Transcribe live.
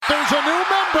There's a new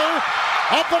member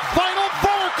of the Final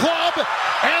Four Club,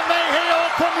 and they hail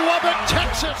from Lubbock,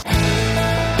 Texas.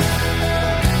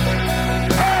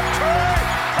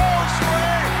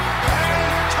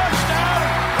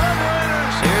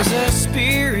 There's a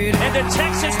spirit, and the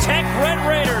Texas Tech Red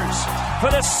Raiders,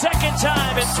 for the second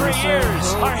time in 3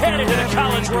 years, are headed to the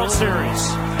College World Series.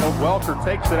 Welker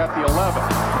takes it at the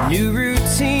 11. New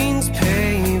routines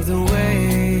pave the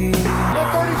way. The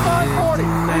 35-40.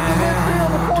 He's in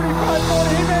midfield. The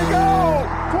 45-40. He may go.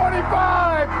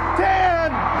 25,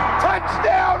 10.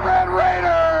 Touchdown, Red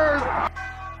Raiders.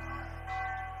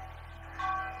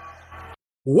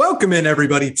 Welcome in,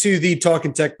 everybody, to the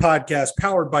Talking Tech podcast,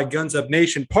 powered by Guns Up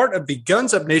Nation, part of the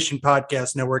Guns Up Nation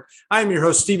podcast network. I am your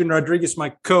host, Steven Rodriguez,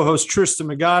 my co-host, Tristan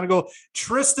McGonigal.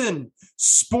 Tristan,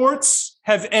 sports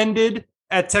have ended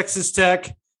at Texas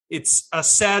Tech. It's a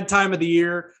sad time of the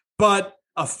year, but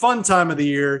a fun time of the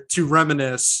year to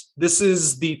reminisce. This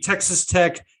is the Texas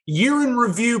Tech Year in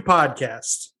Review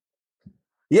podcast.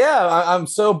 Yeah, I'm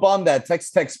so bummed that Texas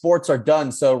Tech sports are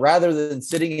done. So rather than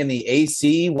sitting in the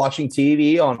AC watching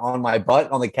TV on my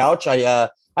butt on the couch, I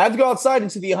have to go outside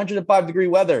into the 105-degree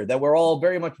weather that we're all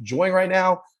very much enjoying right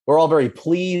now. We're all very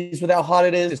pleased with how hot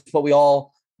it is. It's what we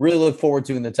all really look forward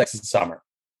to in the Texas summer.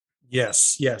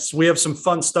 Yes. We have some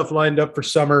fun stuff lined up for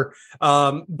summer.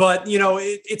 But, you know,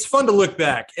 it's fun to look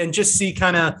back and just see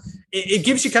it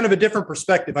gives you kind of a different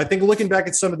perspective. I think looking back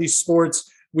at some of these sports,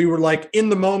 we were like in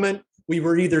the moment, we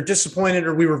were either disappointed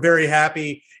or we were very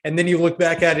happy. And then you look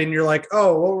back at it and you're like,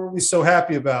 oh, what were we so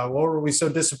happy about? What were we so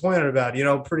disappointed about? You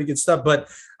know, pretty good stuff. But,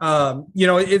 you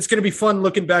know, it's going to be fun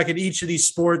looking back at each of these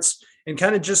sports and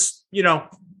kind of just, you know,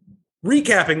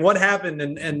 recapping what happened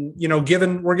and you know,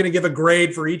 we're going to give a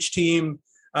grade for each team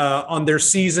on their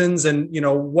seasons and, you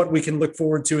know, what we can look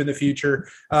forward to in the future.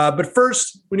 But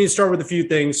first, we need to start with a few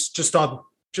things just off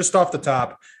the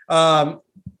top.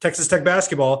 Texas Tech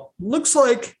basketball looks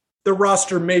like the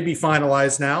roster may be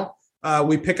finalized now.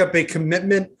 We pick up a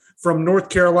commitment from North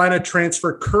Carolina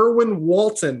transfer Kerwin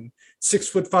Walton,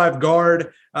 6'5"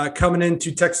 guard, coming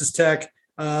into Texas Tech.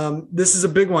 This is a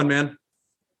big one, man.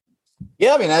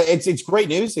 Yeah, I mean, it's great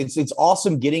news. It's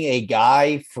awesome getting a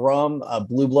guy from a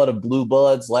blue blood of blue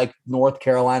bloods like North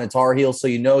Carolina Tar Heels. So,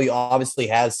 you know, he obviously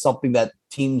has something that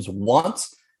teams want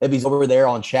if he's over there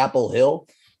on Chapel Hill.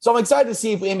 So I'm excited to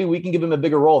see if maybe we can give him a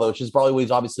bigger role, though, which is probably what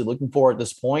he's obviously looking for at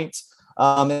this point.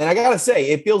 And I got to say,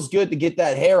 it feels good to get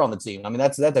that hair on the team. I mean,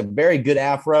 that's a very good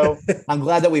afro. I'm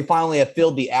glad that we finally have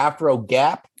filled the afro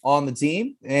gap on the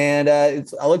team. And I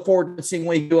look forward to seeing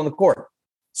what he can do on the court.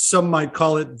 Some might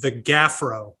call it the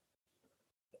gaffro.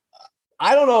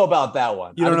 I don't know about that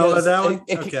one. You don't know about that one?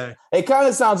 Okay. It kind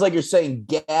of sounds like you're saying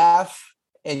gaff,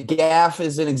 and gaff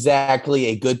isn't exactly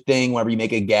a good thing whenever you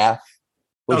make a gaff.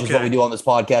 Which is what we do on this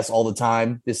podcast all the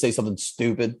time. Just say something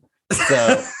stupid.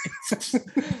 So,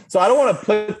 so I don't want to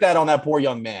put that on that poor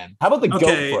young man. How about the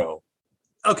GoPro?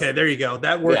 Okay, there you go.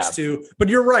 That works too. But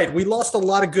you're right. We lost a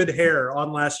lot of good hair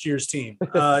on last year's team.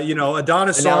 You know,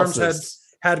 Adonis Arms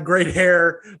had great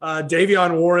hair.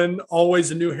 Davion Warren,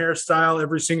 always a new hairstyle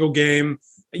every single game.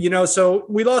 You know, so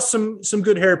we lost some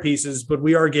good hair pieces, but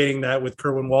we are gaining that with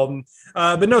Kerwin Walton.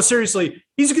 But no, seriously,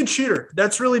 he's a good shooter.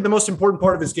 That's really the most important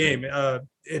part of his game.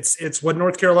 It's what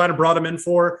North Carolina brought him in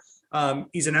for.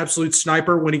 He's an absolute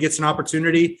sniper when he gets an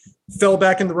opportunity. Fell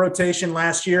back in the rotation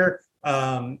last year.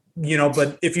 You know,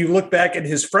 but if you look back at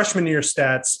his freshman year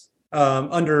stats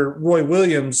under Roy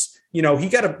Williams, you know, he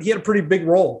had a pretty big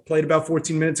role. Played about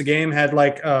 14 minutes a game. Had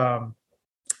like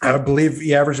I believe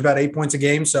he averaged about 8 points a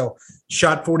game. So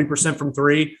shot 40% from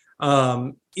three.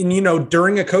 And, you know,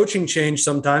 during a coaching change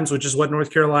sometimes, which is what North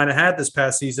Carolina had this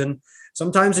past season,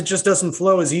 sometimes it just doesn't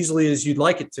flow as easily as you'd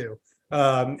like it to.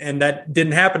 And that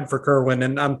didn't happen for Kerwin.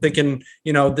 And I'm thinking,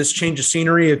 you know, this change of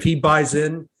scenery, if he buys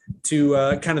in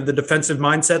to kind of the defensive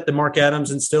mindset that Mark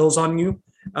Adams instills on you,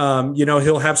 you know,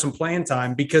 he'll have some playing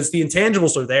time because the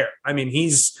intangibles are there. I mean,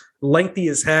 he's lengthy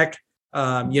as heck.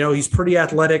 You know, he's pretty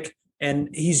athletic. And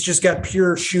he's just got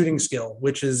pure shooting skill,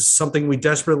 which is something we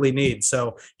desperately need.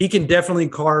 So he can definitely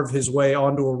carve his way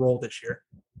onto a role this year.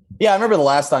 Yeah, I remember the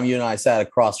last time you and I sat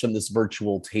across from this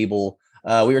virtual table.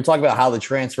 We were talking about how the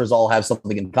transfers all have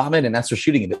something in common, and that's their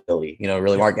shooting ability. You know,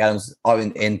 really, Mark Adams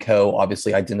and co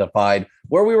obviously identified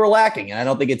where we were lacking. And I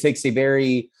don't think it takes a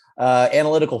very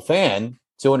analytical fan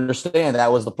to understand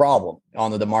that was the problem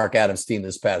on the Mark Adams team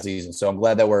this past season. So I'm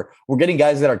glad that we're getting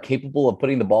guys that are capable of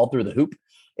putting the ball through the hoop.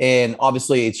 And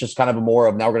obviously, it's just kind of more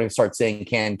of now we're going to start saying,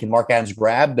 can Mark Adams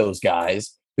grab those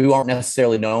guys who aren't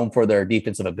necessarily known for their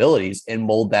defensive abilities and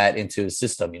mold that into a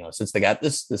system? You know, since they got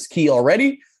this key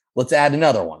already, let's add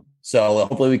another one. So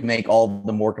hopefully we can make all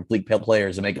the more complete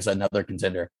players and make us another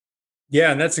contender.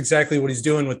 Yeah, and that's exactly what he's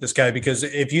doing with this guy, because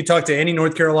if you talk to any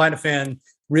North Carolina fan,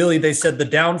 really, they said the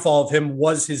downfall of him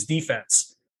was his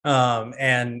defense.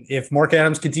 And if Mark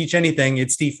Adams could teach anything,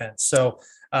 it's defense. So,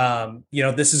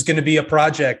 this is going to be a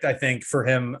project, I think, for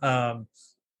him,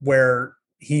 where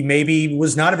he maybe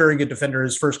was not a very good defender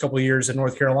his first couple of years in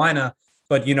North Carolina,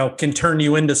 but, can turn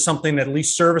you into something at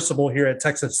least serviceable here at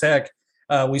Texas Tech.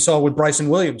 We saw with Bryson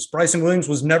Williams. Bryson Williams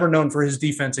was never known for his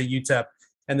defense at UTEP.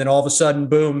 And then all of a sudden,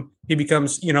 boom, he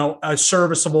becomes, a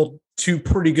serviceable to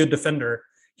pretty good defender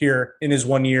here in his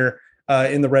 1 year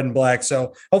in the red and black.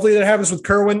 So hopefully that happens with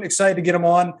Kerwin. Excited to get him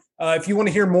on. If you want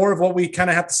to hear more of what we kind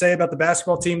of have to say about the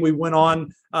basketball team, we went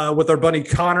on with our buddy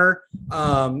Connor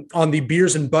on the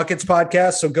Beers and Buckets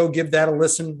podcast. So go give that a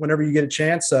listen whenever you get a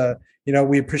chance.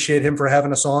 We appreciate him for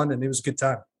having us on, and it was a good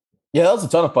time. Yeah, that was a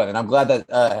ton of fun. And I'm glad that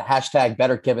hashtag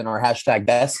better Kevin or hashtag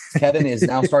best Kevin is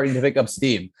now starting to pick up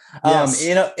steam. Yes.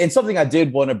 And something I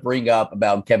did want to bring up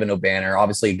about Kevin Obanor,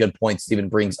 obviously a good point Stephen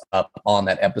brings up on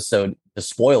that episode, just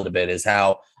spoiled a bit, is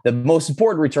how the most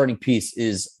important returning piece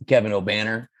is Kevin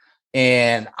Obanor.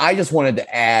 And I just wanted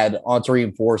to add on to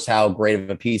reinforce how great of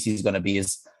a piece he's going to be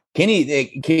is, can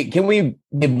we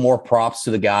give more props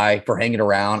to the guy for hanging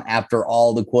around after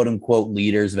all the quote unquote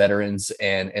leaders, veterans,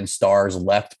 and stars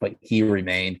left, but he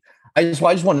remained? I just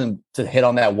wanted to hit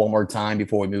on that one more time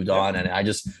before we moved on. And I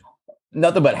just,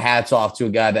 nothing but hats off to a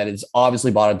guy that is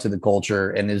obviously bought into the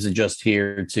culture and isn't just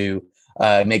here to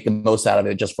make the most out of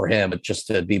it just for him, but just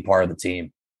to be part of the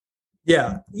team.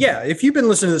 Yeah. If you've been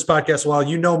listening to this podcast a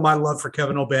while, my love for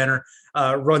Kevin Obanor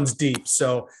runs deep.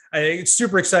 So I'm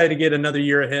super excited to get another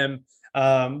year of him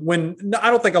when I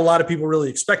don't think a lot of people really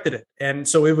expected it. And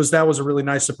so that was a really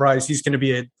nice surprise. He's going to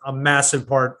be a massive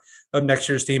part of next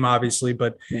year's team, obviously.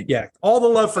 But yeah, all the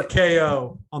love for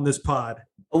KO on this pod.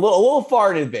 A little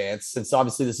far in advance, since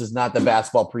obviously this is not the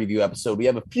basketball preview episode. We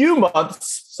have a few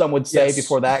months, some would say,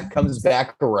 before that comes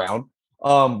back around.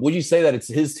 Would you say that it's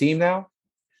his team now?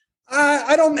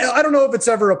 I don't know if it's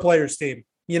ever a player's team,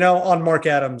 on a Mark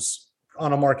Adams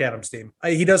team.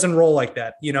 He doesn't roll like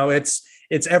that.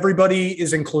 It's everybody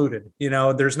is included.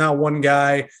 There's not one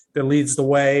guy that leads the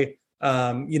way.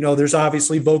 There's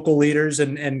obviously vocal leaders,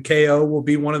 and KO will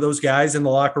be one of those guys in the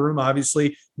locker room.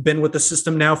 Obviously been with the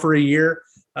system now for a year.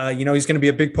 He's going to be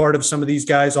a big part of some of these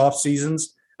guys off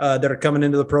seasons that are coming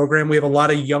into the program. We have a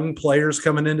lot of young players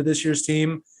coming into this year's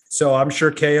team. So I'm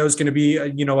sure KO is going to be,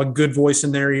 a good voice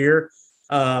in their ear.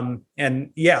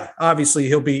 And yeah, obviously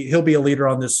he'll be a leader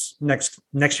on this next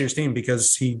year's team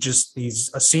because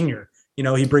he's a senior.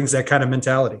 He brings that kind of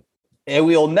mentality. And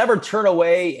we will never turn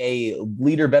away a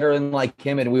leader veteran like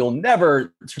him, and we will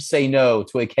never say no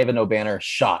to a Kevin Obanor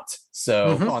shot.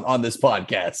 So on this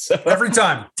podcast, so. Every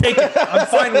time, take it. I'm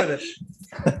fine with it.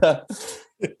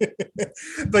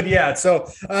 But yeah, so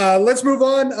let's move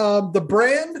on. The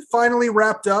brand finally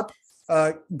wrapped up.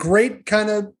 Great kind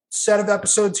of set of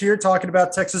episodes here talking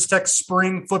about Texas Tech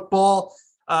spring football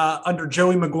under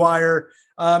Joey McGuire.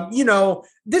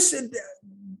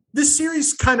 This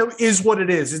series kind of is what it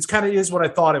is. It's kind of is what I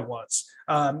thought it was.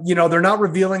 They're not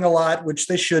revealing a lot, which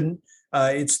they shouldn't.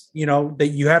 It's, that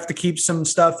you have to keep some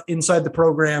stuff inside the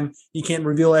program. You can't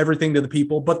reveal everything to the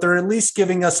people, but they're at least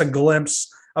giving us a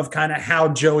glimpse of kind of how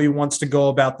Joey wants to go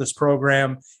about this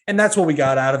program. And that's what we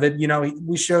got out of it.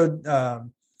 We showed,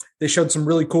 they showed some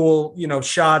really cool,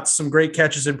 shots, some great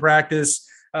catches in practice.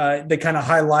 They kind of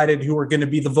highlighted who are going to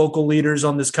be the vocal leaders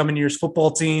on this coming year's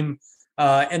football team.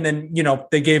 And then,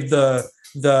 they gave the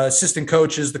assistant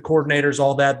coaches, the coordinators,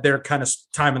 all that, their kind of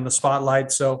time in the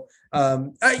spotlight. So,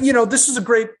 this is a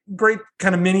great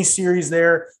kind of mini series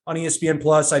there on ESPN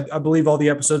Plus. I believe all the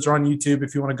episodes are on YouTube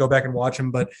if you want to go back and watch them,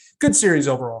 but good series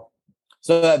overall.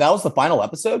 So that was the final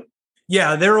episode?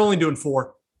 Yeah, they're only doing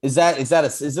 4. Is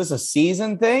this a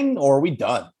season thing, or are we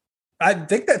done? I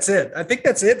think that's it.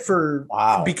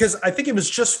 Because I think it was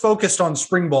just focused on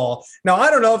spring ball. Now, I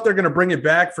don't know if they're going to bring it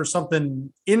back for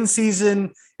something in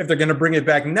season, if they're going to bring it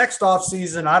back next off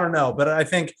season. I don't know. But I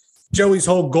think Joey's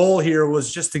whole goal here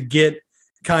was just to get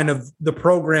kind of the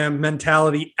program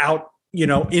mentality out,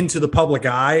 into the public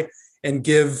eye and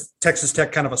give Texas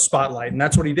Tech kind of a spotlight. And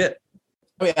that's what he did.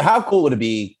 I mean, how cool would it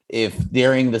be if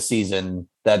during the season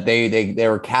that they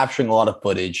were capturing a lot of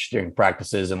footage during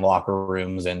practices and locker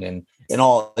rooms and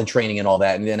all and training and all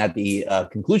that. And then at the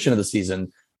conclusion of the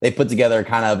season, they put together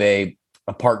kind of a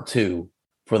part 2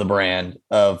 for the brand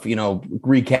of,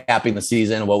 recapping the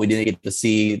season, what we didn't get to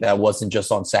see that wasn't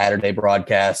just on Saturday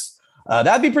broadcasts.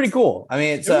 That'd be pretty cool. I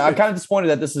mean, I'm kind of disappointed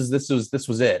that this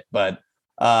was it, but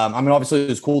obviously it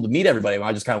was cool to meet everybody.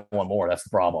 I just kind of want more. That's the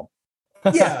problem.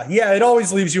 yeah. It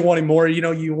always leaves you wanting more.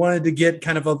 You wanted to get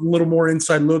kind of a little more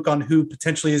inside look on who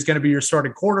potentially is going to be your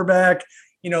starting quarterback,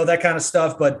 that kind of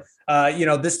stuff. But,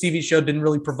 this TV show didn't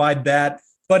really provide that,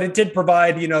 but it did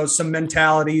provide, some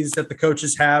mentalities that the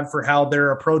coaches have for how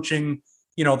they're approaching,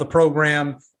 the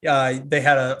program. They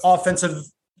had an offensive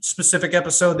specific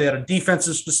episode. They had a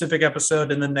defensive specific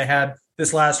episode. And then they had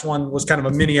this last one was kind of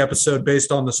a mini episode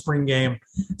based on the spring game.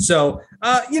 So,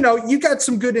 you got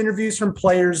some good interviews from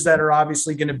players that are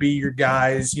obviously going to be your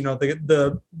guys,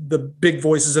 the big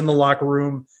voices in the locker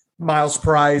room, Miles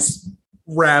Price,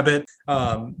 Rabbit.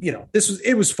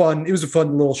 It was fun. It was a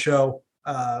fun little show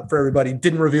for everybody.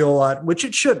 Didn't reveal a lot, which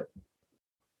it should.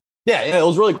 Yeah, it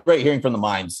was really great hearing from the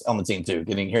minds on the team too,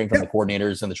 hearing from the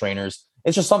coordinators and the trainers.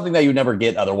 It's just something that you never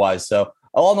get otherwise. So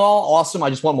all in all, awesome.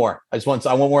 I just want more. I want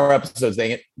more episodes,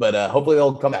 dang it. But hopefully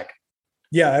they'll come back.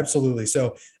 Yeah, absolutely.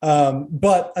 So,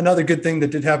 but another good thing that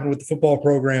did happen with the football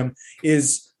program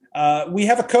is we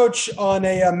have a coach on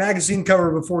a magazine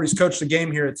cover before he's coached a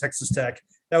game here at Texas Tech.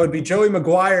 That would be Joey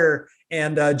McGuire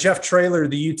and Jeff Traylor,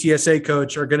 the UTSA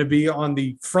coach, are going to be on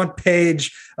the front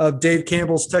page of Dave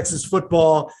Campbell's Texas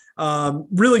Football.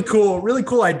 Really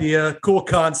cool idea, cool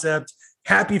concept.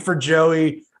 Happy for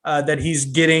Joey that he's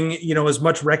getting, as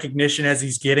much recognition as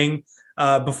he's getting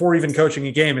before even coaching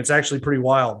a game. It's actually pretty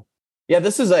wild. Yeah,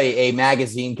 this is a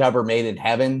magazine cover made in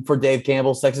heaven for Dave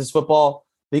Campbell's Texas Football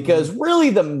because really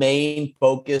the main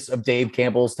focus of Dave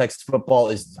Campbell's Texas Football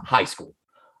is high school.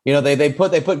 They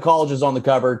put colleges on the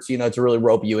cover to really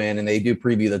rope you in, and they do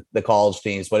preview the college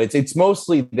teams, but it's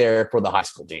mostly there for the high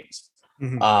school teams.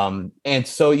 Mm-hmm. And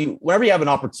so whenever you have an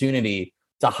opportunity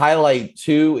to highlight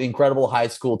two incredible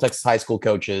Texas high school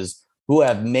coaches who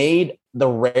have made the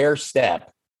rare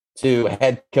step to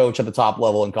head coach at the top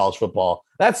level in college football,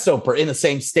 that's so in the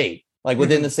same state, like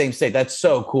within the same state. That's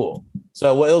so cool.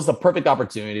 So it was the perfect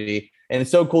opportunity. And it's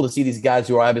so cool to see these guys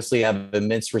who obviously have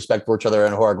immense respect for each other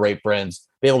and who are great friends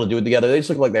be able to do it together. They just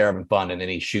look like they're having fun in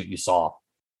any shoot you saw.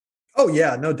 Oh,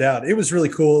 yeah, no doubt. It was really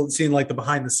cool seeing like the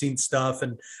behind the scenes stuff.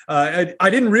 And I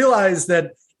didn't realize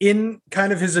that in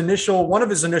kind of one of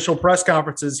his initial press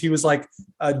conferences, he was like,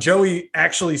 Joey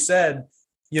actually said,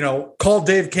 call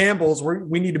Dave Campbell's.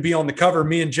 We need to be on the cover,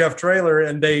 me and Jeff Traylor.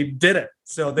 And they did it.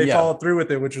 So they followed through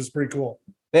with it, which was pretty cool.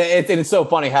 It's so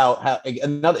funny how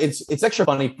it's extra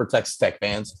funny for Texas Tech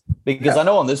fans because I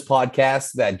know on this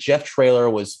podcast that Jeff Traylor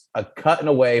was far and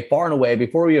away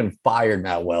before we even fired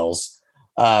Matt Wells,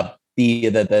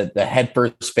 the head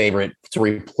first favorite to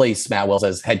replace Matt Wells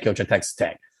as head coach at Texas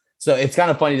Tech. So it's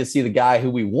kind of funny to see the guy who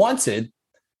we wanted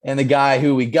and the guy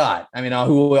who we got. I mean,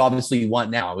 who we obviously want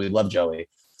now. We love Joey.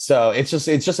 So it's just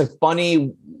a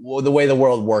funny the way the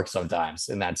world works sometimes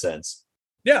in that sense.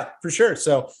 Yeah, for sure.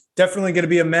 So definitely going to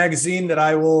be a magazine that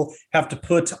I will have to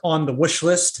put on the wish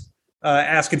list,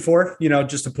 asking for,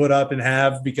 just to put up and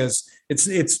have, because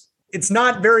it's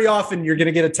not very often you're going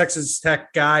to get a Texas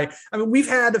Tech guy. I mean, we've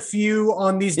had a few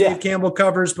on these Dave Campbell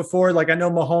covers before. Like I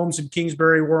know Mahomes and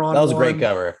Kingsbury were on. That was a great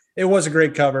cover. It was a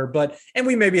great cover, and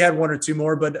we maybe had one or two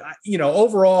more, but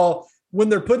overall, when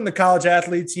they're putting the college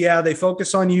athletes, they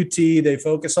focus on UT, they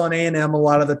focus on A&M a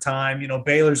lot of the time.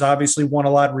 Baylor's obviously won a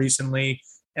lot recently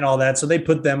and all that. So they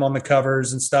put them on the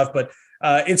covers and stuff, but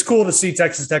it's cool to see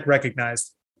Texas Tech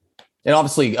recognized. And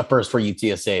obviously a first for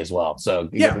UTSA as well. So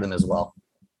good for them as well.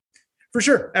 For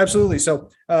sure. Absolutely. So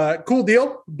cool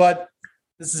deal, but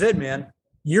this is it, man.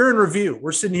 Year in review.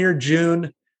 We're sitting here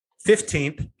June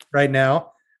 15th right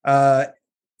now.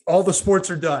 All the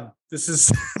sports are done. This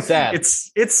is sad.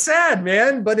 It's sad,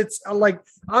 man, but it's like,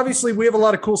 obviously we have a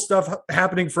lot of cool stuff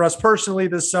happening for us personally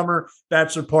this summer,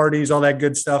 bachelor parties, all that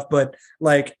good stuff. But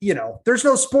there's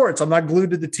no sports. I'm not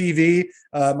glued to the TV.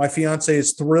 My fiance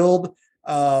is thrilled.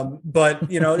 But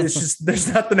it's just,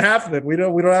 there's nothing happening. We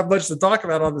don't have much to talk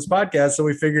about on this podcast. So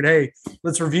we figured, hey,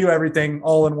 let's review everything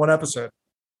all in one episode.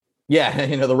 Yeah,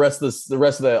 the rest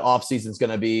of the off season is going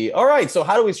to be all right. So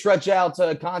how do we stretch out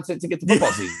content to get to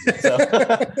football season? So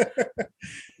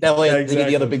that way, exactly. Get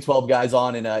the other Big 12 guys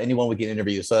on and anyone we can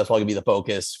interview. So that's probably going to be the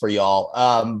focus for y'all.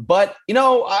 But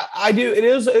I do. It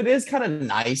is kind of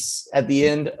nice at the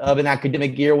end of an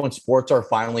academic year when sports are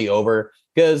finally over,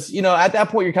 because at that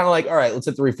point you're kind of like, all right, let's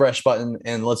hit the refresh button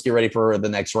and let's get ready for the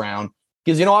next round.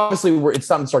 Because obviously it's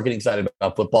time to start getting excited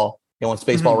about football. Once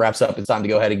baseball wraps up, it's time to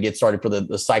go ahead and get started for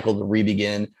the cycle to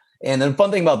re-begin. And the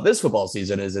fun thing about this football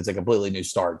season is it's a completely new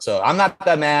start. So I'm not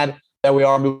that mad that we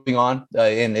are moving on,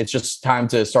 and it's just time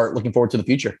to start looking forward to the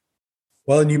future.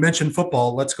 Well, and you mentioned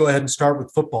football. Let's go ahead and start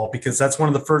with football, because that's one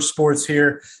of the first sports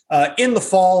here in the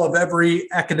fall of every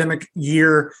academic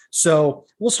year. So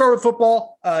we'll start with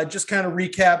football. Just kind of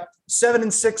recap: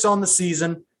 7-6 on the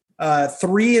season.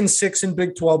 3-6 in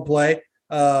Big 12 play.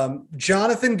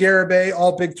 Jonathan Garibay,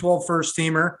 all Big 12 first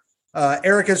teamer.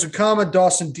 Eric Ezukama,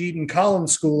 Dawson Deaton, Colin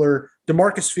Schooler,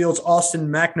 DeMarcus Fields, Austin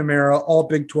McNamara, all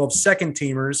Big 12 second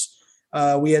teamers.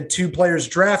 We had 2 players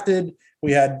drafted.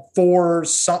 We had 4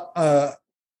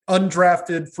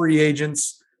 undrafted free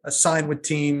agents signed with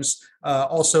teams.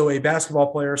 Also a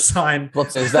basketball player signed.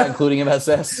 Is that including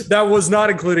MSS? That was not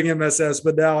including MSS,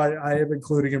 but now I am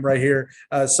including him right here,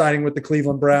 signing with the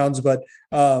Cleveland Browns. But,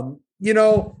 overall,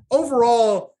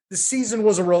 the season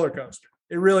was a roller coaster.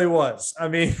 It really was. I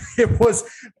mean, it was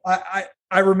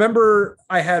I remember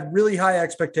I had really high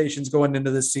expectations going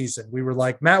into this season. We were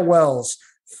like, Matt Wells,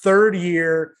 3rd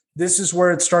year, this is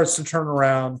where it starts to turn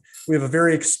around. We have a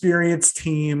very experienced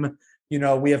team.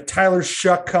 We have Tyler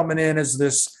Shuck coming in as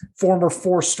this former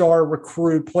 4-star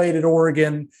recruit, played at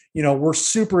Oregon. We're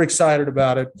super excited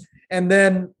about it. And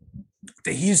then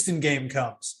the Houston game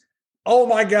comes. Oh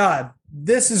my God,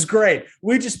 this is great.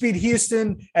 We just beat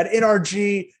Houston at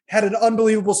NRG, had an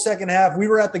unbelievable second half. We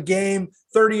were at the game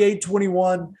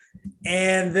 38-21,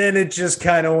 and then it just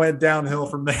kind of went downhill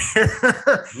from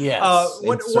there. Yes.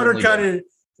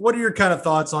 What are your kind of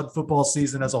thoughts on football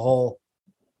season as a whole?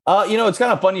 It's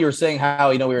kind of funny you were saying how,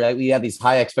 we had these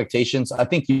high expectations. I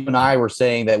think you and I were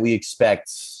saying that we expect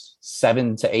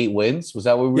 7 to 8 wins. Was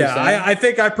that what we were saying? Yeah, I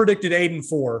think I predicted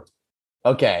 8-4.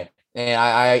 Okay. And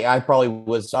I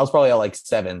was probably at like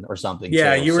 7 or something.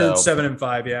 Yeah, you were at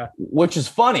 7-5. Yeah. Which is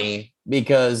funny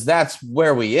because that's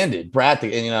where we ended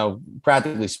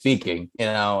practically speaking,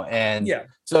 and yeah.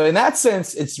 So in that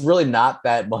sense, it's really not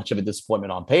that much of a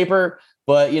disappointment on paper.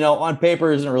 But, on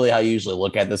paper isn't really how you usually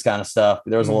look at this kind of stuff.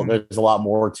 There's a lot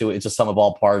more to it. It's just sum of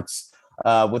all parts.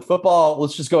 With football,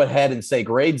 let's just go ahead and say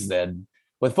grades then.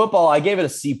 With football, I gave it a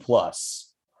C+.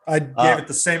 I gave it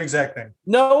the same exact thing.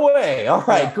 No way. All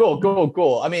right, yeah.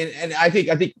 Cool. I mean, and I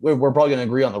think we're probably going to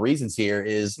agree on the reasons here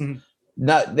is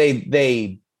not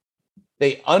they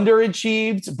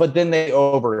underachieved, but then they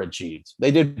overachieved.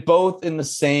 They did both in the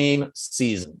same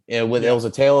season. It was a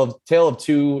tale of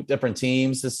 2 different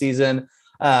teams this season.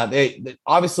 They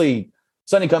obviously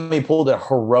Sonny Cumbie pulled a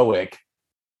heroic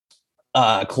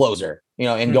closer,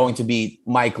 and going to beat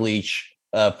Mike Leach,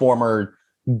 former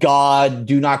God.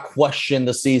 Do not question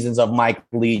the seasons of Mike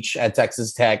Leach at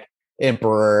Texas Tech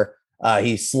Emperor.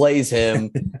 He slays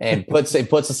him and puts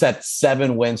us at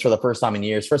 7 wins for the first time in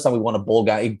years. First time we won a bowl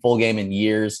game in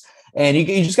years. And you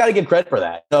just got to give credit for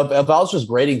that. If I was just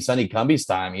grading Sonny Cumbie's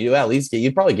time,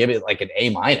 you'd probably give it like an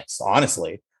A-,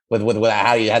 honestly, with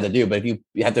how you had to do. But if you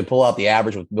had to pull out the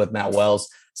average with Matt Wells,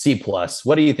 C+.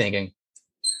 What are you thinking?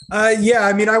 Yeah,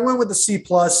 I mean, I went with the C+,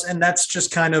 and that's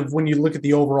just kind of when you look at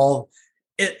the overall.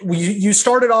 You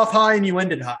started off high and you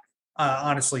ended high.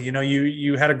 Honestly,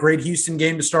 you had a great Houston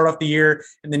game to start off the year,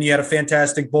 and then you had a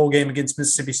fantastic bowl game against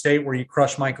Mississippi State where you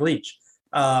crushed Mike Leach.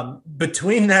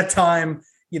 Between that time,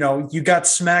 you got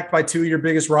smacked by 2 of your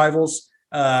biggest rivals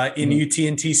in UT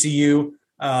and TCU.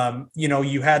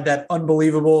 You had that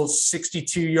unbelievable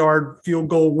 62-yard field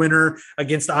goal winner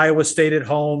against Iowa State at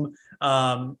home.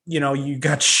 You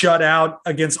got shut out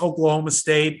against Oklahoma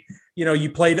State. You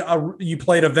played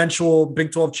eventual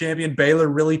Big 12 champion Baylor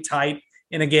really tight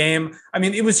in a game. I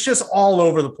mean, it was just all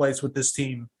over the place with this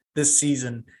team this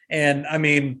season. And I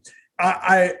mean,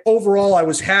 I overall, I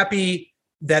was happy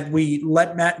that we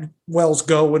let Matt Wells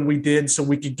go when we did, so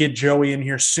we could get Joey in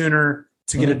here sooner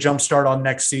to get a jump start on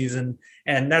next season.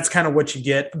 And that's kind of what you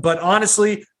get. But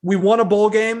honestly, we won a bowl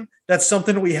game. That's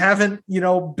something we haven't,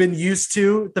 been used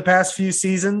to the past few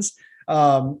seasons.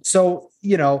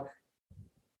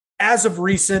 As of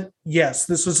recent, yes,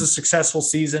 this was a successful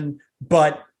season,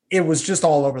 but it was just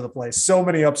all over the place. So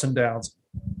many ups and downs.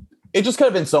 It just could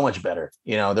have been so much better.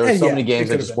 There were so many games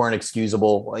that just weren't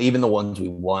excusable. Even the ones we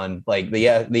won, like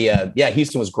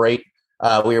Houston was great.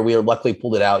 We were luckily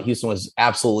pulled it out. Houston was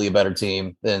absolutely a better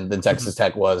team than Texas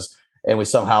Tech was, and we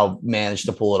somehow managed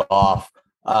to pull it off.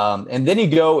 And then you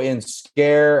go and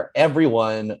scare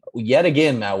everyone yet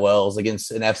again, Matt Wells,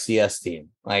 against an FCS team.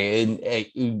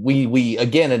 We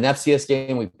again, an FCS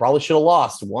game we probably should have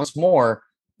lost once more.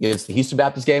 It's the Houston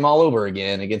Baptist game all over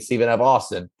again against Stephen F.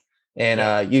 Austin.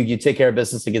 And you take care of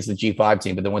business against the G5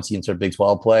 team, but then once you enter Big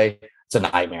 12 play, it's a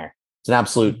nightmare. It's an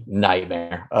absolute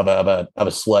nightmare of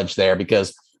a sludge there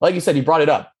because, like you said, you brought it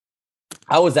up.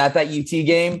 I was at that UT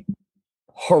game.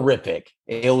 Horrific.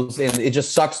 It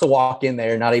just sucks to walk in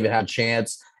there, not even have a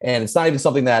chance. And it's not even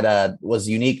something that was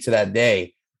unique to that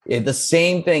day. The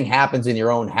same thing happens in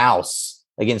your own house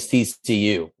against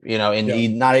TCU,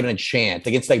 not even a chance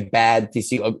against a bad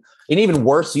TCU, an even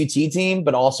worse UT team,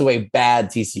 but also a bad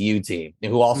TCU team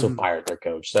who also fired their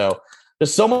coach. So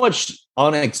there's so much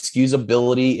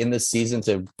unexcusability in this season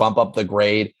to bump up the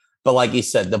grade. But like you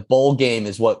said, the bowl game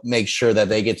is what makes sure that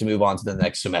they get to move on to the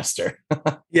next semester.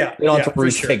 Yeah. They don't have to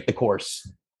retake the course.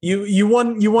 You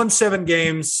won 7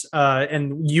 games,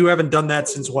 and you haven't done that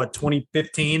since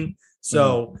 2015.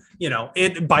 So,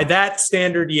 by that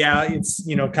standard, it's,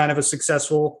 kind of a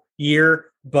successful year,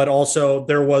 but also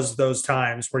there was those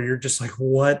times where you're just like,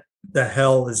 what the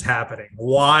hell is happening?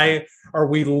 Why are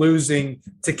we losing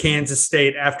to Kansas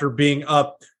State after being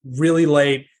up really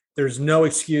late? There's no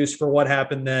excuse for what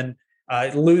happened then.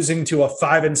 Losing to a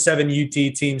 5-7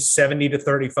 UT team,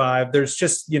 70-35. There's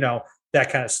just, that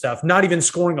kind of stuff. Not even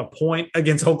scoring a point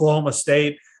against Oklahoma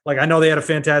State. Like, I know they had a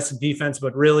fantastic defense,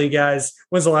 but really, guys,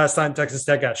 when's the last time Texas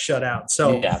Tech got shut out?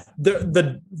 So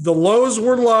the lows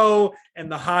were low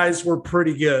and the highs were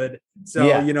pretty good. So,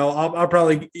 I'll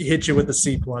probably hit you with a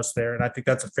C+ there, and I think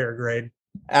that's a fair grade.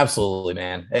 Absolutely,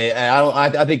 man.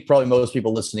 I think probably most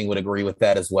people listening would agree with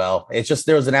that as well. It's just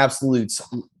there was an absolute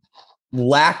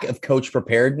lack of coach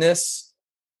preparedness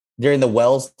during the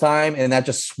Wells time, and that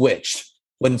just switched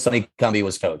when Sonny Cumbie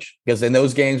was coach. Because in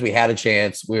those games, we had a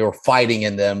chance. We were fighting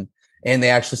in them, and they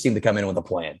actually seemed to come in with a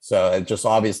plan. So it's just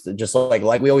obvious, just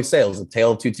like we always say, it was a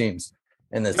tale of two teams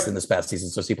in this past season.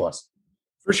 So C+.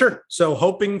 For sure. So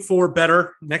hoping for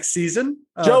better next season.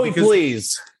 Joey,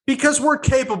 please. Because we're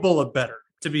capable of better,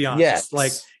 to be honest.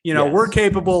 Yes. We're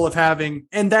capable of having,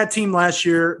 and that team last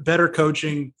year, better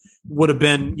coaching would have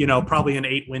been, probably an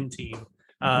 8-win team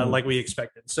like we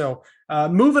expected. So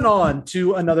moving on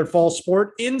to another fall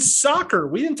sport in soccer.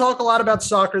 We didn't talk a lot about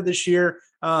soccer this year.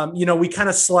 We kind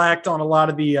of slacked on a lot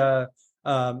of the,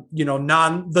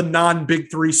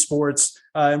 non-big 3 sports,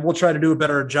 and we'll try to do a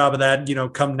better job of that,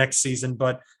 come next season.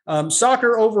 But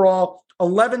soccer overall,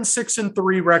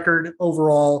 11-6-3 record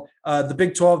overall. The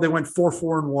Big 12, they went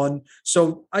 4-4-1.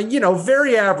 So,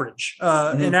 very average,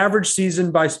 an average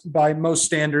season by most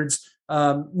standards.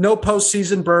 No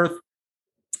postseason berth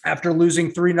after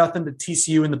losing 3-0 to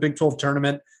TCU in the Big 12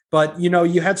 tournament. But,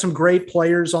 you had some great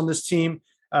players on this team.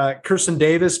 Kirsten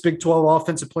Davis, Big 12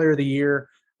 Offensive Player of the Year.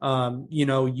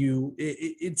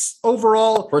 It's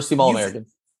overall first team All-American.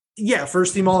 Yeah,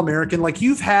 first team All-American. Like,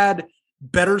 you've had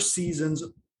better seasons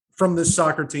from this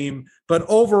soccer team, but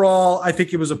overall, I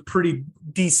think it was a pretty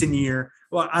decent year.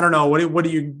 Well, I don't know. What are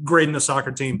you grading the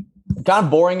soccer team? Kind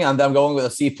of boring. I'm going with a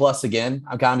C+ again.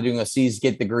 I'm kind of doing a C's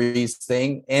get degrees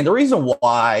thing. And the reason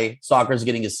why soccer is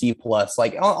getting a C+,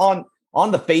 like on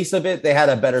the face of it, they had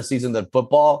a better season than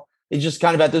football. It's just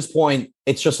kind of at this point,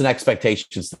 it's just an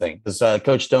expectations thing. Because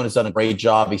Coach Stone has done a great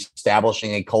job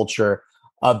establishing a culture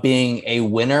of being a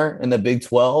winner in the Big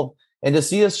 12. And to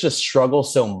see us just struggle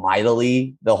so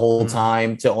mightily the whole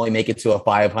time to only make it to a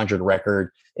 500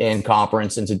 record in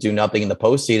conference and to do nothing in the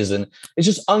postseason, it's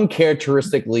just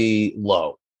uncharacteristically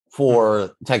low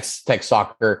for Tech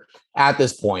soccer at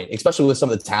this point, especially with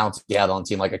some of the talents you had on the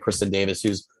team, like a Kristen Davis,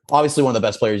 who's obviously one of the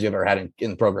best players you've ever had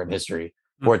in program history.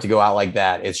 For it to go out like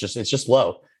that, it's just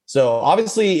low. So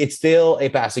obviously, it's still a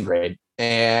passing grade,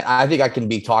 and I think I can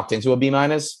be talked into a B-,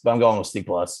 but I'm going with C+.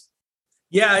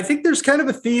 Yeah, I think there's kind of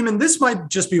a theme, and this might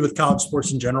just be with college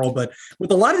sports in general, but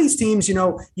with a lot of these teams,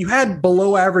 you had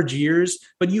below average years,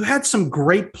 but you had some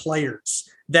great players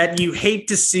that you hate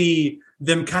to see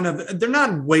them they're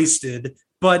not wasted,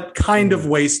 but kind of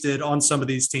wasted on some of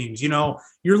these teams. You're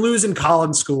losing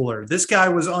Colin Schooler. This guy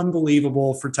was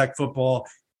unbelievable for Tech football.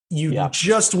 You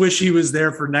just wish he was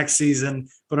there for next season,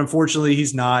 but unfortunately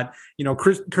he's not.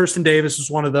 Kirsten Davis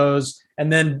was one of those. And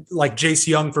then like Jace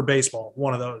Young for baseball,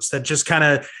 one of those that just kind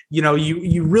of,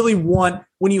 you really want,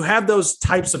 when you have those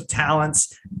types of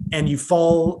talents and you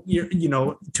fall,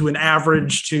 to an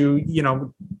average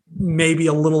to, maybe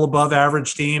a little above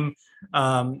average team,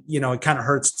 it kind of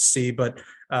hurts to see. But,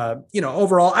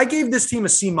 overall, I gave this team a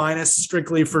C-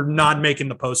 strictly for not making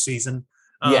the postseason.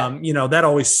 That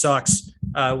always sucks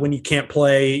when you can't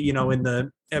play, in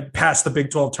the past the Big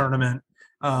 12 tournament.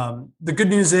 The good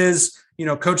news is,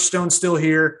 Coach Stone's still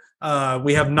here.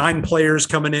 We have 9 players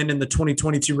coming in the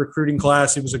 2022 recruiting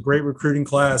class. It was a great recruiting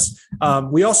class.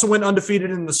 We also went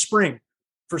undefeated in the spring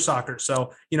for soccer.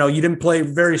 So, you didn't play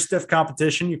very stiff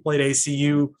competition. You played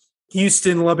ACU,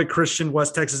 Houston, Lubbock Christian,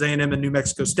 West Texas A&M, and New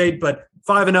Mexico State, but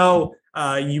 5-0.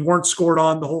 You weren't scored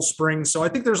on the whole spring. So I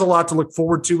think there's a lot to look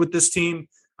forward to with this team.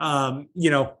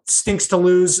 Stinks to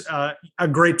lose a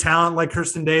great talent like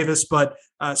Kirsten Davis, but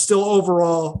still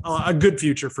overall a good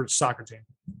future for soccer team.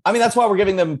 I mean, that's why we're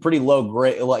giving them pretty low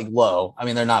grade, like low. I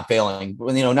mean, they're not failing,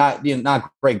 but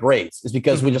not great grades. It's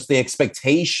because we just the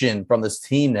expectation from this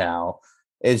team now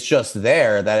It's just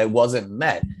there that it wasn't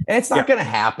met. And it's not going to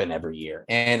happen every year.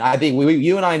 And I think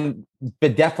you and I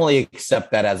definitely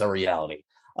accept that as a reality.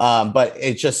 But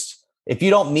it's just, if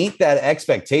you don't meet that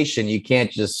expectation, you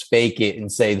can't just fake it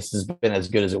and say this has been as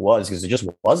good as it was, because it just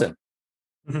wasn't.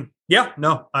 Mm-hmm. Yeah,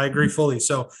 no, I agree fully.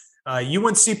 So you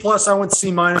went C+, I went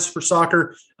C- for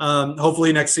soccer.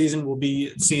 Hopefully next season we'll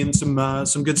be seeing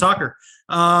some good soccer.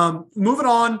 Moving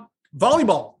on,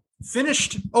 volleyball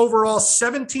finished overall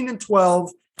 17-12,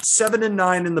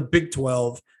 7-9 in the Big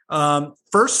 12.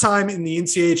 First time in the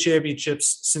NCAA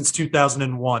championships since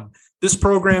 2001. This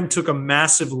program took a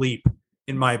massive leap,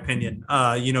 in my opinion.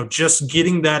 Just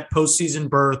getting that postseason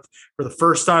berth for the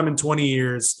first time in 20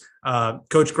 years.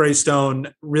 Coach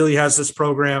Greystone really has this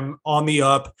program on the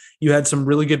up. You had some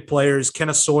really good players.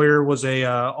 Kenneth Sawyer was a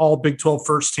all Big 12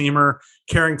 first teamer.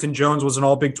 Carrington Jones was an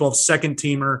all Big 12 second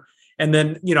teamer. And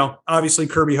then, obviously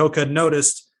Kirby Hoke had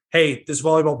noticed, hey, this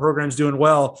volleyball program is doing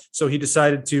well. So he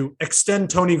decided to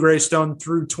extend Tony Greystone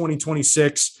through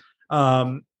 2026.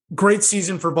 Great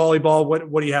season for volleyball.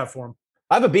 What do you have for him?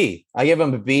 I have a B. I give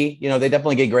him a B. They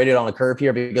definitely get graded on a curve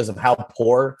here because of how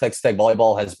poor Texas Tech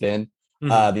volleyball has been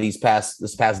this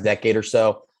past decade or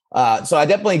so. So I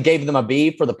definitely gave them a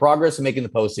B for the progress of making the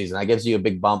postseason. That gives you a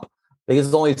big bump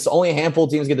because it's only a handful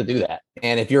of teams get to do that.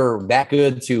 And if you're that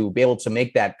good to be able to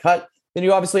make that cut, then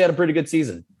you obviously had a pretty good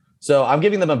season. So I'm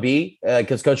giving them a B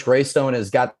because Coach Greystone has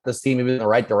got this team moving in the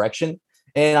right direction.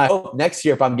 And I hope next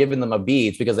year, if I'm giving them a B,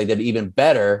 it's because they did even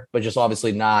better, but just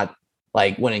obviously not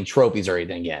like winning trophies or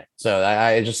anything yet. So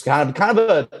I just kind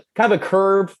of a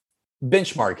curve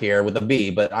benchmark here with a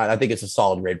B, but I think it's a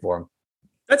solid grade for him.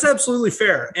 That's absolutely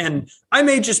fair. And I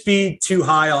may just be too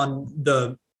high on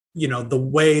the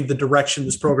way the direction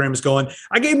this program is going.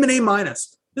 I gave him an A-.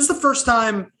 This is the first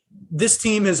time this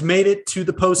team has made it to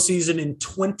the postseason in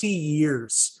 20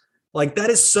 years. Like, that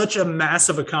is such a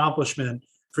massive accomplishment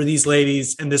for these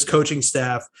ladies and this coaching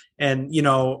staff. And,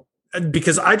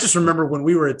 because I just remember when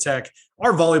we were at Tech,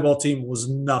 our volleyball team was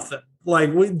nothing.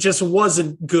 Like, we just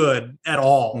wasn't good at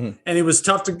all. Mm-hmm. And it was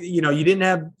tough to, you didn't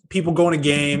have people going to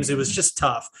games. It was just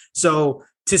tough. So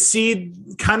to see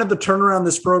kind of the turnaround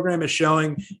this program is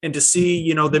showing, and to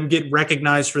see, them get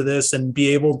recognized for this and be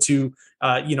able to,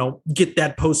 get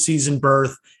that postseason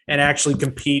berth and actually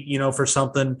compete, for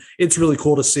something, it's really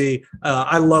cool to see.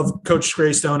 I love Coach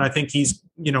Greystone. I think he's,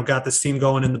 got this team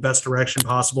going in the best direction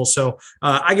possible. So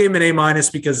I gave him an A-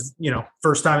 because,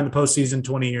 first time in the postseason,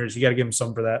 20 years, you got to give him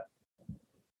something for that.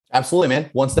 Absolutely, man.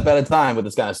 One step at a time with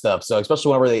this kind of stuff. So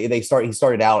especially whenever he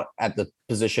started out at the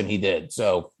position he did.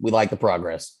 So we like the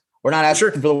progress. We're not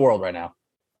asking for the world right now.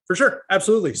 For sure.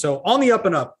 Absolutely. So on the up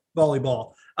and up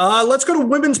volleyball. Let's go to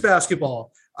women's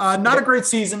basketball. Not a great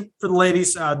season for the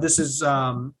ladies. This is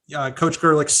Coach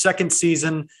Gerlich's second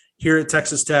season here at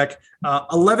Texas Tech.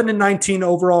 11-19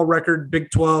 overall record, Big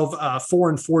 12,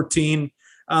 4-14.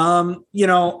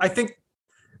 I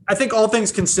think all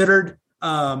things considered,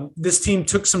 this team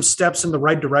took some steps in the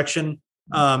right direction.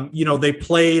 They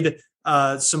played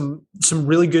some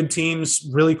really good teams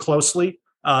really closely,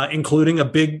 including a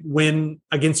big win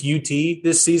against UT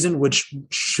this season, which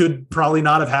should probably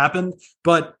not have happened.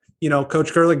 But,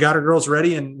 Coach Gerlich got her girls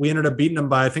ready, and we ended up beating them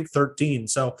by, I think, 13.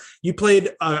 So you played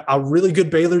a really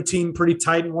good Baylor team pretty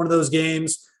tight in one of those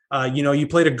games. You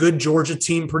played a good Georgia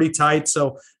team pretty tight.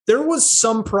 So there was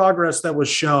some progress that was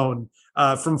shown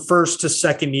from first to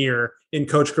second year in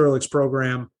Coach Gerlich's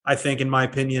program, I think, in my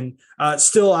opinion.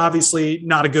 Still, obviously,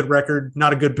 not a good record,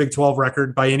 not a good Big 12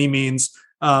 record by any means.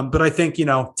 But I think,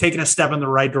 taking a step in the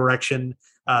right direction,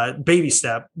 baby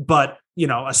step, but,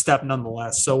 a step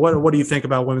nonetheless. So what do you think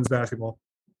about women's basketball?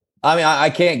 I mean, I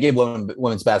can't give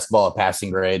women's basketball a passing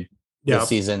grade this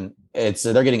season.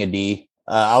 They're getting a D.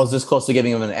 I was this close to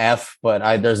giving them an F,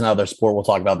 but there's another sport we'll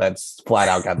talk about that's flat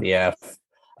out got the F.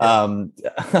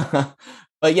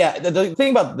 But yeah, the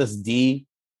thing about this D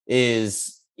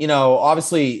is,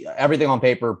 obviously everything on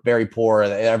paper, very poor,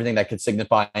 everything that could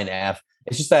signify an F.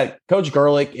 It's just that Coach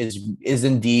Gerlich is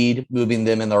indeed moving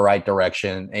them in the right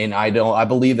direction. And I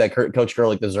believe that Coach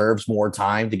Gerlich deserves more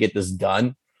time to get this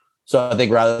done. So I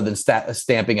think rather than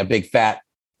stamping a big fat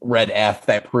red F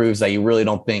that proves that you really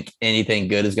don't think anything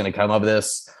good is going to come of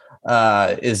this,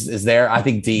 is there. I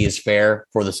think D is fair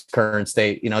for this current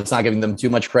state. It's not giving them too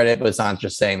much credit, but it's not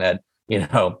just saying that,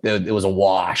 it was a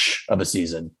wash of a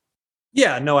season.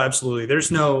 Yeah, no, absolutely.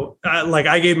 There's no,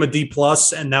 I gave them a D+,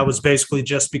 and that was basically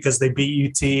just because they beat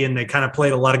UT and they kind of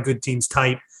played a lot of good teams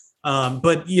tight.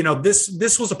 But,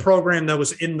 this was a program that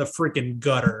was in the freaking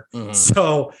gutter. Mm-hmm.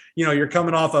 So, you're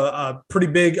coming off a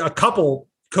couple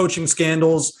coaching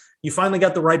scandals. You finally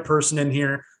got the right person in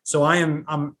here. So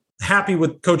I'm happy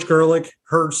with Coach Gerlich,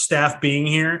 her staff being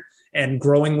here and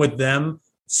growing with them.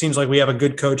 Seems like we have a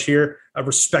good coach here, a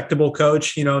respectable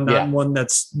coach, not one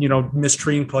that's,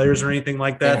 mistreating players or anything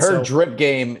like that. And her drip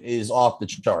game is off the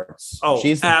charts. Oh,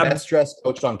 she's the best dressed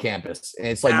coach on campus. And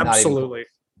it's like absolutely.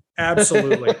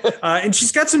 Absolutely. And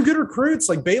she's got some good recruits.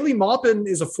 Like Bailey Maupin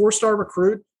is a 4-star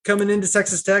recruit coming into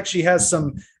Texas Tech. She has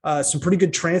some pretty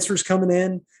good transfers coming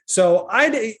in. So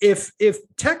if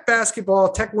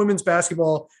Tech women's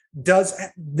basketball does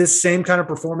this same kind of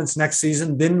performance next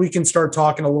season, then we can start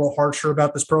talking a little harsher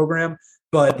about this program.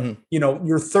 But,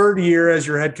 your third year as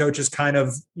your head coach is kind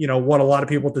of, what a lot of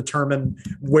people determine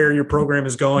where your program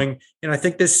is going. And I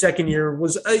think this second year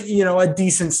was, a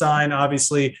decent sign.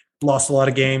 Obviously lost a lot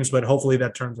of games, but hopefully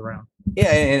that turns around.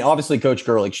 Yeah. And obviously Coach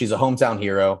Gerlich, she's a hometown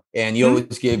hero, and you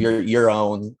always give your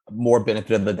own more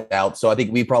benefit of the doubt. So I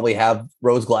think we probably have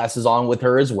rose glasses on with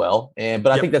her as well. But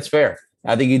I think that's fair.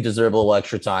 I think you deserve a little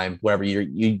extra time whenever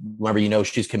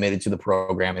she's committed to the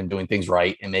program and doing things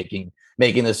right and making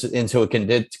this into a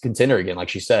contender again, like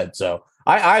she said. So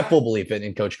I have full belief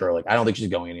in Coach Gerlich. I don't think she's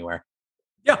going anywhere.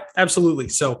 Yeah, absolutely.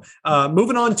 So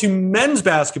moving on to men's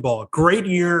basketball, great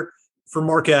year for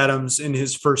Mark Adams in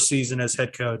his first season as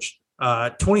head coach.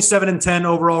 27-10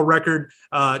 overall record,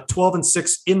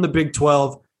 12-6 in the Big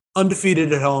 12,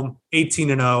 undefeated at home,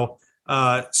 18-0,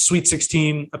 Sweet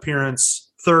 16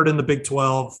 appearance, third in the Big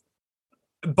 12.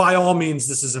 By all means,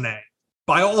 this is an A.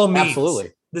 By all means,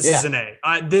 absolutely, this is an A.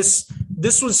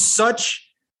 This was such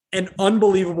an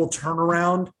unbelievable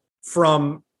turnaround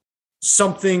from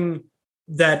something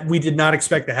that we did not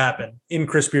expect to happen in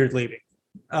Chris Beard leaving.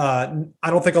 I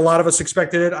don't think a lot of us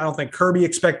expected it. I don't think Kirby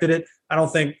expected it. I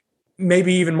don't think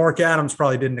maybe even Mark Adams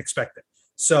probably didn't expect it.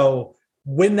 So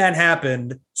when that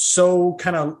happened, so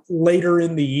kind of later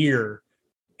in the year,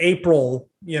 April,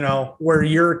 where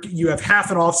you have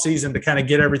half an off season to kind of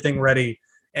get everything ready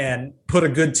and put a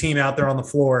good team out there on the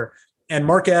floor. And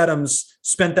Mark Adams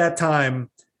spent that time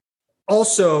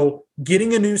also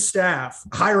getting a new staff,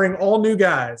 hiring all new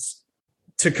guys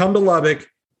to come to Lubbock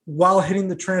while hitting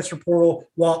the transfer portal,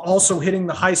 while also hitting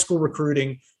the high school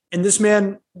recruiting. And this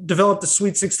man developed a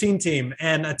Sweet 16 team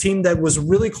and a team that was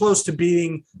really close to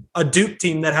beating a Duke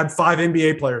team that had 5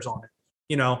 NBA players on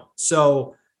it,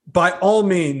 So by all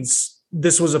means,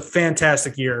 this was a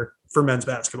fantastic year for men's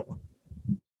basketball.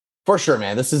 For sure,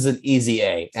 man. This is an easy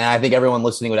A. And I think everyone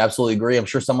listening would absolutely agree. I'm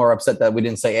sure some are upset that we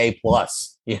didn't say A+,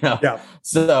 Yeah.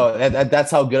 So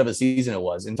that's how good of a season it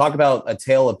was. And talk about a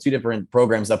tale of two different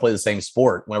programs that play the same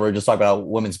sport when we're just talking about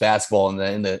women's basketball and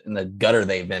in the gutter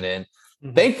they've been in.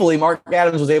 Mm-hmm. Thankfully, Mark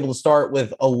Adams was able to start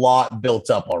with a lot built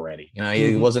up already.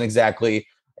 He wasn't exactly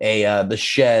the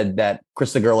shed that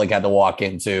Krista Gerlich had to walk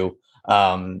into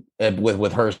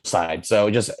with her side. So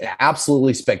just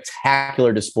absolutely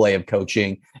spectacular display of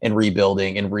coaching and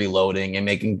rebuilding and reloading and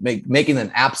making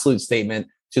an absolute statement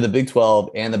to the Big 12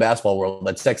 and the basketball world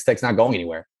that Texas Tech's not going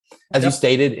anywhere. As you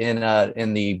stated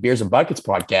in the Beers and Buckets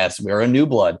podcast, we're a new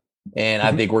blood. And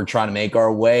I think we're trying to make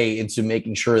our way into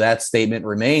making sure that statement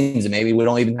remains. And maybe we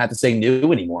don't even have to say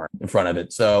new anymore in front of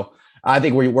it. So I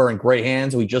think we're in great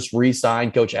hands. We just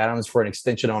re-signed Coach Adams for an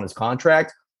extension on his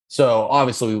contract. So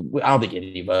obviously, I don't think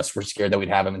any of us were scared that we'd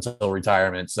have him until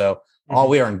retirement. So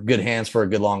we are in good hands for a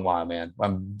good long while, man.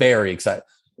 I'm very excited.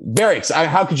 Very excited.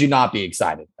 How could you not be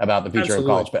excited about the future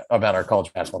about our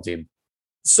college basketball team?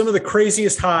 Some of the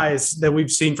craziest highs that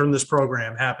we've seen from this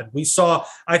program happen.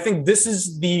 I think this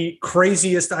is the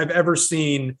craziest I've ever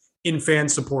seen in fan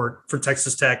support for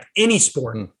Texas Tech. Any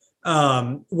sport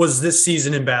was this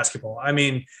season in basketball. I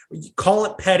mean, call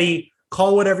it petty,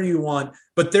 call whatever you want,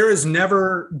 but there has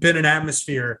never been an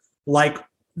atmosphere like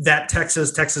that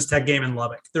Texas Tech game in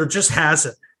Lubbock. There just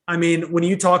hasn't. I mean, when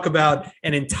you talk about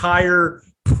an entire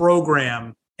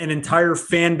program, an entire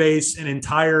fan base, an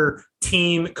entire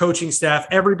team, coaching staff,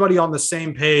 everybody on the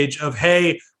same page of,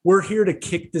 hey, we're here to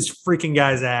kick this freaking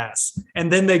guy's ass.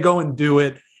 And then they go and do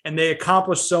it, and they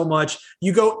accomplish so much.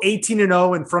 You go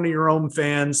 18-0 in front of your own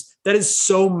fans. That is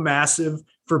so massive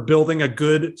for building a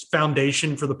good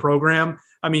foundation for the program.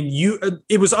 I mean,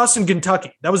 it was us in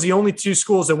Kentucky. That was the only two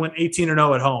schools that went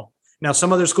 18-0 at home. Now,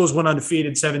 some other schools went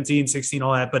undefeated, 17, 16,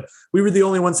 all that, but we were the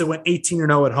only ones that went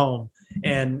 18-0 at home.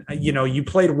 And, you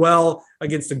played well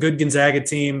against a good Gonzaga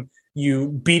team. You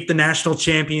beat the national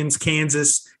champions,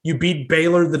 Kansas. You beat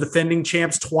Baylor, the defending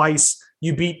champs, twice.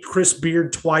 You beat Chris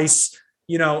Beard twice.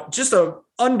 Just an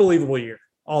unbelievable year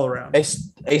all around.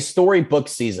 A storybook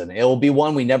season. It will be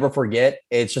one we never forget.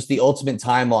 It's just the ultimate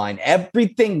timeline.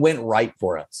 Everything went right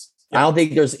for us. Yeah. I don't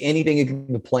think there's anything you can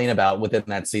complain about within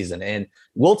that season. And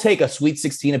we'll take a Sweet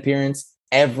 16 appearance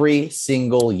every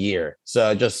single year.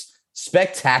 So just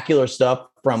spectacular stuff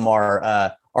from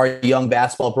our young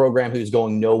basketball program who's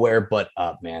going nowhere but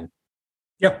up, man.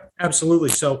 Yep, absolutely.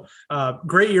 So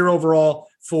great year overall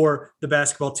for the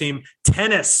basketball team.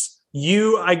 Tennis,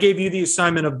 I gave you the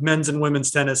assignment of men's and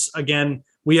women's tennis. Again,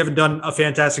 we haven't done a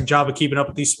fantastic job of keeping up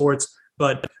with these sports,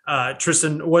 but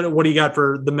Tristan, what do you got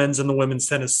for the men's and the women's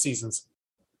tennis seasons?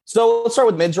 So let's start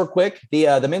with men's real quick.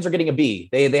 The men's are getting a B.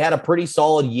 They had a pretty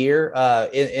solid year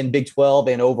in Big 12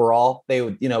 and overall. They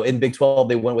would, in Big 12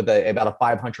 they went with about a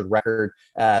 500 record.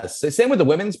 Same with the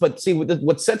women's, but see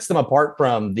what sets them apart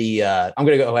from the. I'm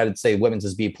going to go ahead and say women's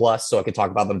is B plus, so I can talk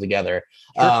about them together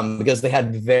because they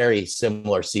had very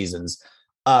similar seasons.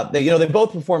 They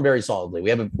both perform very solidly. We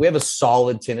have a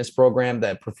solid tennis program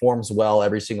that performs well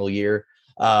every single year.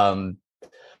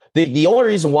 The only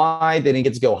reason why they didn't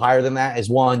get to go higher than that is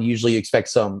one, usually you expect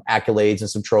some accolades and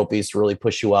some trophies to really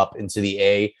push you up into the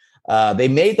A. They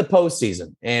made the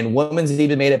postseason, and women's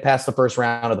even made it past the first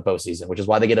round of the postseason, which is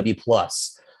why they get a B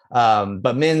plus.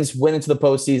 But men's went into the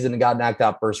postseason and got knocked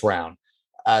out first round.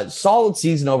 Solid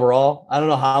season overall. I don't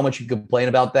know how much you complain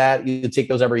about that. You take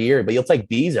those every year, but you'll take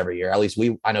B's every year. At least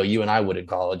I know you and I would in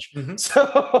college. Mm-hmm.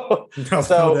 So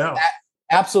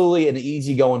absolutely an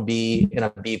easygoing B and a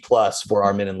B plus for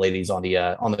our men and ladies on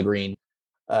the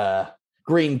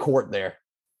green court there.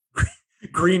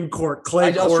 Green court,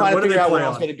 clay court. I was trying to figure out where I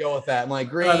was going to go with that. I'm like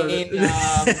green, netted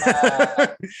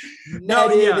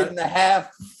in the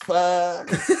half.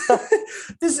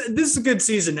 This is a good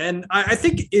season, and I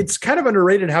think it's kind of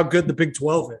underrated how good the Big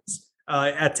 12 is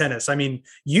at tennis. I mean,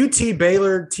 UT,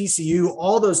 Baylor, TCU,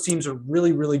 all those teams are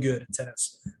really, really good at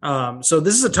tennis. So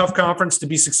this is a tough conference to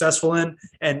be successful in,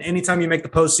 and anytime you make the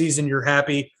postseason, you're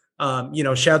happy.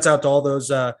 Shouts out to all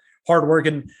those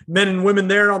hardworking men and women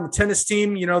there on the tennis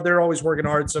team. They're always working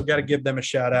hard, so I've got to give them a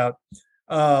shout out.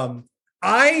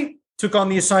 I took on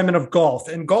the assignment of golf,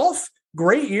 and golf,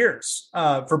 great years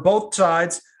for both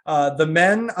sides. The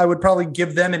men, I would probably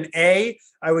give them an A.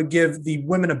 I would give the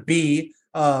women a B.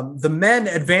 The men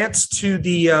advanced to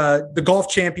the golf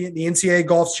champion, the NCAA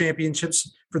golf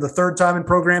championships for the third time in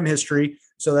program history.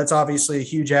 So that's obviously a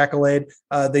huge accolade.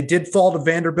 They did fall to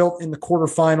Vanderbilt in the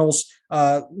quarterfinals.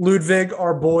 Ludwig,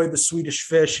 our boy, the Swedish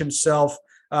fish himself,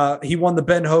 he won the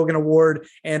Ben Hogan Award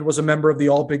and was a member of the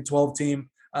All Big 12 team.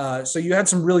 So you had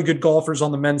some really good golfers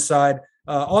on the men's side.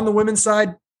 On the women's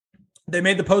side, they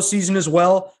made the postseason as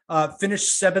well,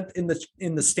 finished seventh in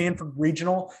the Stanford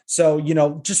Regional. So,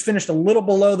 just finished a little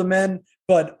below the men,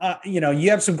 but, you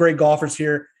have some great golfers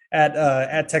here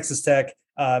at Texas Tech,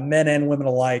 men and women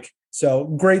alike. So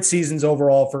great seasons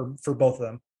overall for both of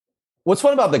them. What's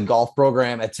fun about the golf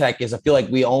program at Tech is I feel like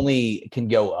we only can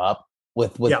go up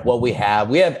with what we have.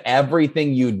 We have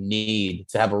everything you need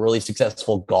to have a really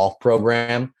successful golf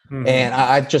program. Mm-hmm. And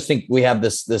I just think we have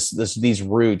these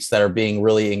roots that are being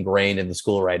really ingrained in the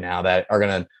school right now that are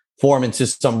going to form into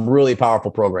some really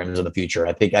powerful programs in the future.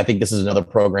 I think this is another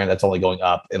program that's only going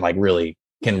up and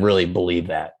can really believe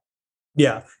that.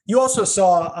 Yeah. You also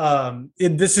saw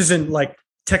this isn't like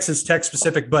Texas Tech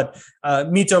specific, but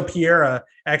Mito Pereira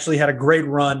actually had a great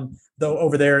run though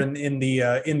over there in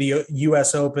the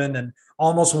U.S. Open and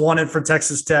almost won it for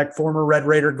Texas Tech. Former Red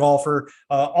Raider golfer,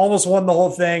 almost won the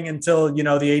whole thing until the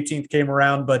 18th came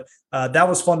around. But that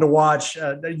was fun to watch.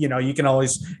 You can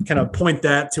always kind of point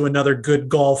that to another good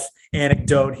golf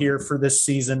anecdote here for this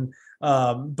season.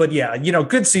 But yeah,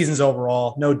 good seasons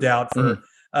overall, no doubt for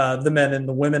the men and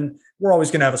the women. We're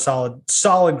always going to have a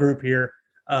solid group here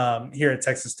at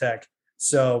Texas Tech.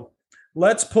 So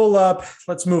let's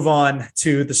move on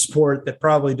to the sport that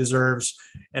probably deserves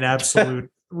an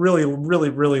absolute really, really,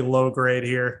 really low grade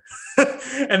here.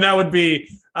 And that would be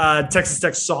Texas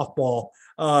Tech softball.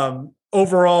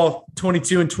 Overall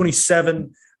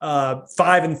 22-27,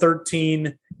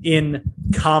 5-13 in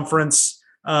conference.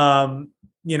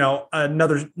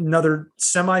 Another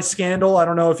semi-scandal. I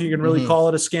don't know if you can really call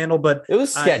it a scandal, but it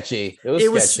was sketchy.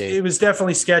 It was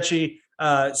definitely sketchy.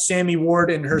 Sammy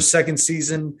Ward in her second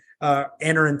season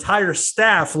and her entire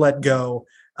staff let go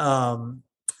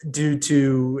due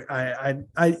to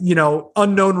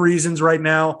unknown reasons right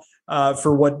now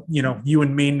for what you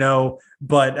and me know,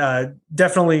 but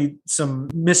definitely some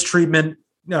mistreatment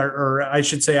or I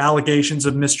should say allegations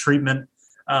of mistreatment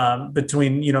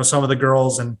between some of the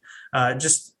girls and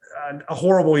just a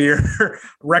horrible year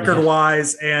record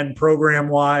wise and program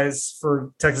wise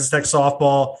for Texas Tech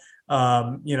softball.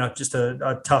 Just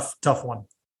a tough one.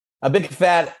 A big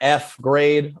fat F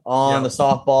grade on the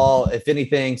softball. If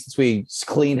anything, since we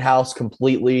cleaned house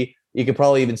completely, you could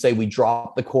probably even say we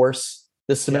dropped the course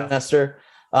this semester.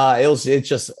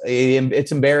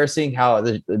 It's embarrassing how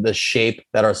the shape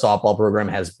that our softball program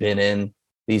has been in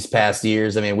these past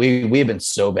years. I mean, we've been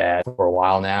so bad for a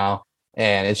while now.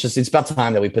 And it's about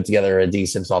time that we put together a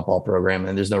decent softball program,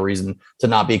 and there's no reason to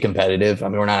not be competitive. I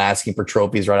mean, we're not asking for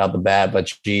trophies right out the bat,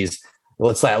 but geez,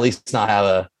 let's at least not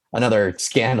have another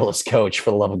scandalous coach,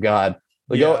 for the love of God.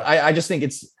 I just think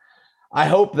I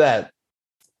hope that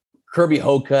Kirby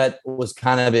Hocutt was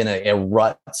kind of in a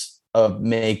rut of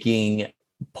making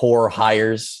poor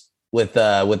hires with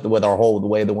our the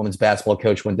way the women's basketball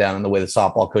coach went down and the way the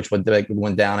softball coach went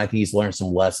down. I think he's learned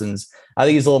some lessons. I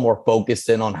think he's a little more focused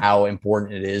in on how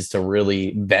important it is to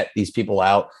really vet these people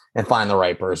out and find the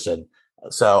right person.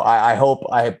 So I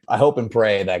hope and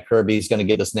pray that Kirby's going to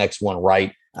get this next one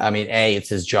right. I mean, A, it's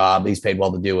his job. He's paid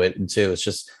well to do it. And two,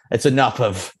 it's enough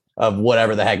of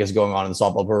whatever the heck is going on in the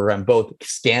softball program, both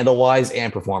scandal wise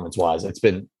and performance wise. It's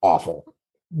been awful.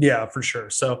 Yeah, for sure.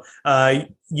 So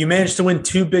you managed to win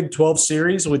 2 Big 12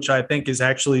 series, which I think is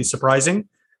actually surprising.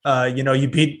 You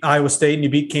beat Iowa State and you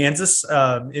beat Kansas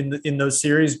in those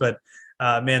series, but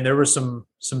man, there were some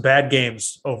bad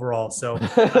games overall. So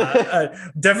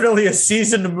definitely a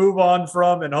season to move on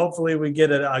from, and hopefully we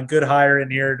get a good hire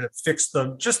in here to fix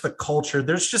the culture.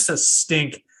 There's just a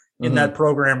stink in that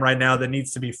program right now that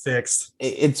needs to be fixed.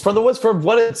 It's from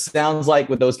what it sounds like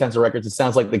with those kinds of records. It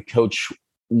sounds like the coach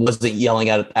wasn't yelling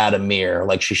at a mirror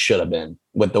like she should have been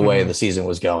with the way the season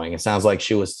was going. It sounds like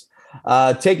she was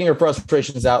taking her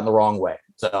frustrations out in the wrong way.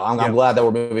 So I'm glad that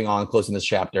we're moving on, closing this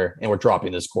chapter, and we're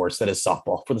dropping this course that is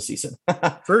softball for the season.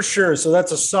 For sure. So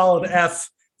that's a solid F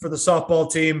for the softball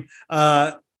team.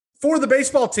 For the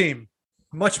baseball team,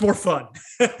 much more fun.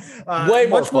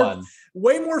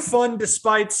 Way more fun,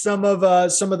 despite some of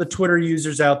the Twitter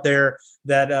users out there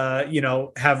that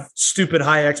have stupid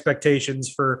high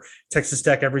expectations for Texas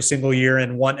Tech every single year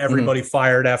and want everybody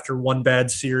fired after one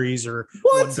bad series or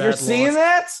what? You're seeing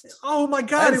that? Oh my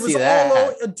God!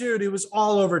 It was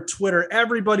all over Twitter.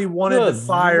 Everybody wanted to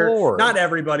fire. Lord. Not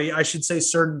everybody. I should say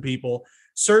certain people.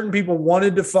 Certain people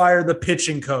wanted to fire the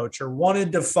pitching coach or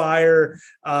wanted to fire,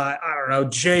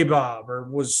 J-Bob, or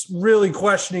was really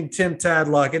questioning Tim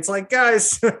Tadlock. It's like,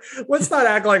 guys, let's not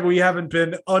act like we haven't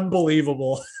been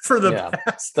unbelievable for the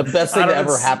past. The best thing that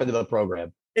ever happened to the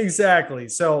program. Exactly.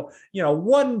 So,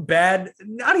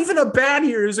 not even a bad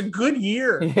year. It was a good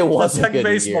year. It was Tech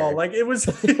baseball. Year. Like it was,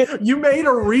 you made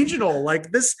a regional.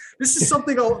 Like this is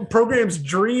something programs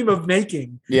dream of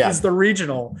making is the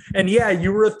regional. And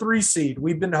you were a 3 seed.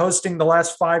 We've been hosting the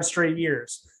last 5 straight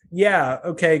years. Yeah.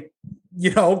 Okay.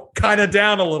 Kind of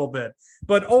down a little bit,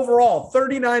 but overall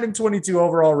 39-22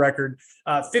 overall record,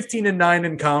 15-9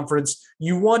 in conference.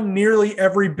 You won nearly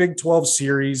every Big 12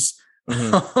 series.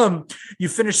 You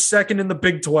finished second in the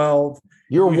Big 12.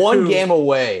 You're one game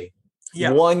away.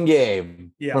 One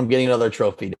game from getting another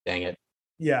trophy. Dang it.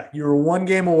 Yeah, you were 1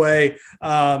 game away.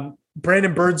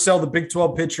 Brandon Birdsell, the Big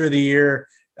 12 pitcher of the year.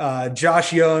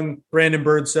 Josh Young, Brandon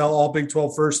Birdsell, all Big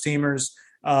 12 first teamers.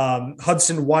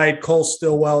 Hudson White, Cole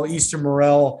Stillwell, Easton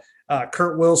Morrell,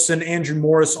 Kurt Wilson, Andrew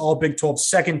Morris, all Big 12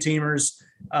 second teamers.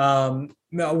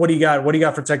 What do you got? What do you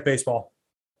got for Tech baseball?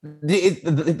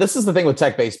 This is the thing with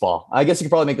Tech baseball. I guess you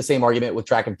could probably make the same argument with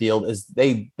track and field. Is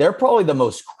they're probably the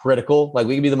most critical. Like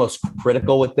we could be the most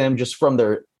critical with them just from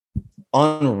their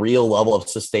unreal level of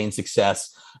sustained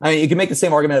success. I mean, you can make the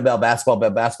same argument about basketball,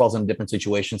 but basketball's in a different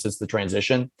situation since the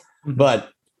transition.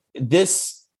 But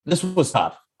this was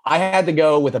tough. I had to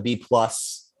go with a B+,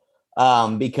 because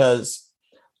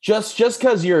just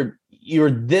because you're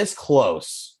this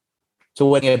close to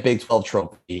winning a Big 12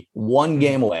 trophy, 1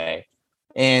 game away,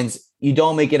 and you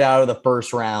don't make it out of the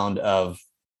first round of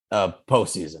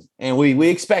postseason. And we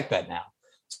expect that now.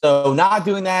 So not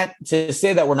doing that, to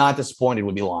say that we're not disappointed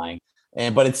would be lying.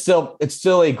 But it's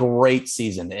still a great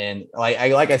season. And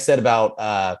like I said about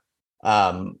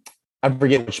I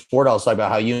forget which sport I was talking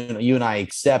about, how you and I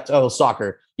accept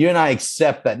soccer. You and I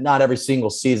accept that not every single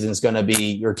season is going to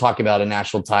be, you're talking about a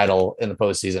national title in the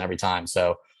postseason every time.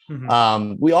 So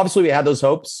we had those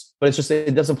hopes, but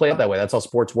it doesn't play out that way. That's how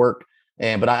sports work.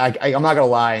 But I'm not going to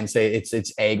lie and say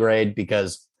it's A grade,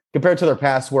 because compared to their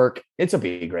past work, it's a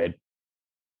B grade.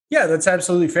 Yeah, that's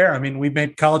absolutely fair. I mean, we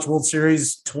made College World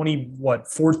Series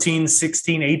 14,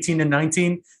 16, 18, and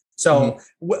 19. So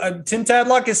Tim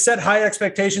Tadlock has set high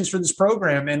expectations for this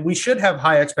program, and we should have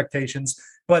high expectations.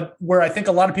 But where I think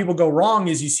a lot of people go wrong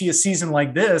is you see a season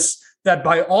like this that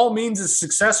by all means is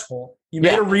successful. You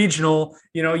made a regional,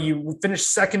 you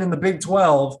finished second in the Big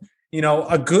 12,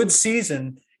 a good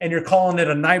season, and you're calling it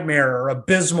a nightmare or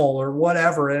abysmal or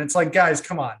whatever. And it's like, guys,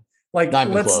 come on. Like,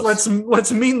 let's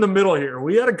meet in the middle here.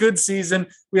 We had a good season.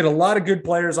 We had a lot of good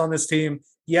players on this team.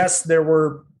 Yes, there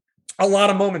were a lot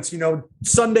of moments.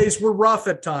 Sundays were rough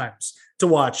at times. to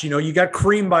watch. You got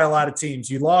creamed by a lot of teams.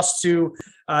 You lost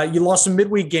some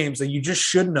midweek games that you just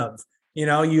shouldn't have.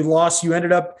 You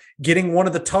ended up getting one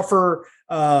of the tougher,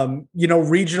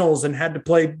 regionals and had to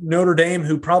play Notre Dame,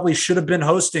 who probably should have been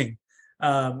hosting.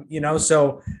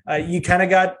 So you kind of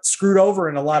got screwed over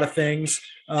in a lot of things.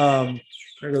 There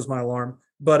goes my alarm.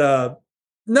 But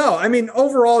no, I mean,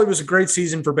 overall, it was a great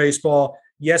season for baseball.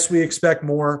 Yes, we expect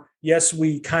more. Yes,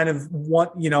 we kind of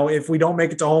want, if we don't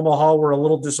make it to Omaha, we're a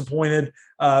little disappointed.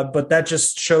 But that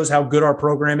just shows how good our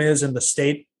program is and the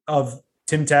state of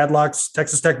Tim Tadlock's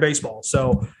Texas Tech baseball.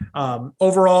 So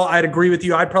overall, I'd agree with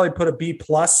you. I'd probably put a B+,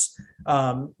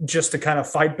 just to kind of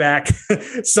fight back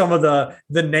some of the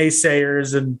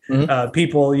naysayers and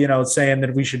people, saying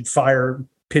that we should fire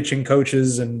pitching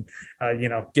coaches and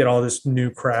get all this new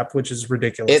crap, which is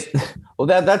ridiculous.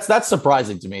 That's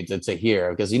surprising to me to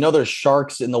hear, because there's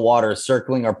sharks in the water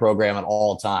circling our program at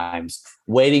all times,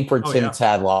 waiting for Tim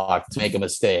Tadlock to make a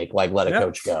mistake, like let a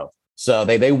coach go. So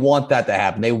they want that to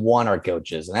happen. They want our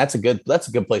coaches, and that's a good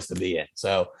place to be in.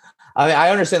 So I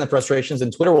understand the frustrations,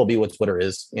 and Twitter will be what Twitter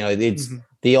is. It's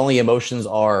the only emotions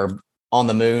are on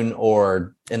the moon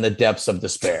or in the depths of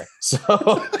despair.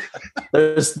 So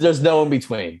there's no in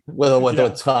between with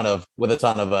a ton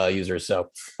of users.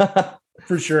 So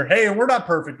for sure. Hey, and we're not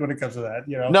perfect when it comes to that.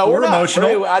 No, we're not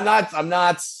emotional. I'm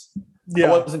not.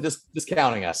 Yeah. I wasn't just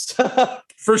discounting us.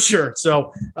 For sure.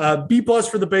 So B+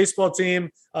 for the baseball team.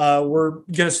 We're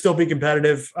going to still be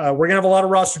competitive. We're going to have a lot of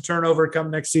roster turnover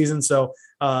come next season. So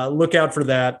look out for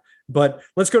that. But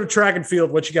let's go to track and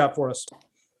field. What you got for us?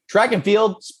 Track and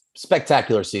field,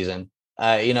 spectacular season.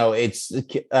 It's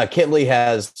Kitley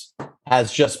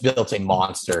has just built a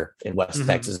monster in West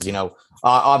Texas.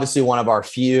 Obviously one of our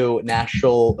few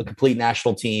complete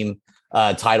national team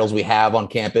titles we have on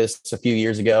campus a few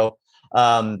years ago.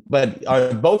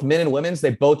 But both men and women's,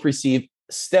 they both received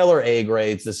stellar A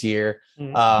grades this year.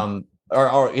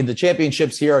 Or in the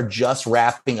championships here are just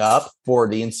wrapping up for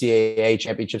the NCAA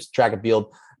championships track and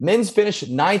field. Men's finished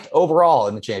 9th overall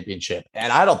in the championship.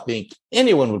 And I don't think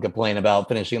anyone would complain about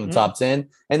finishing in the top 10.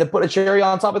 And to put a cherry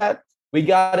on top of that, we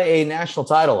got a national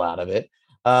title out of it.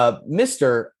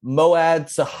 Mr. Moad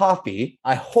Sahafi,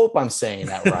 I hope I'm saying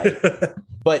that right,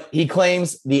 but he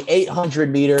claims the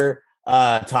 800-meter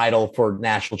title for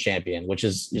national champion, which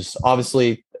is just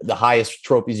obviously the highest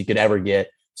trophies you could ever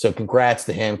get. So congrats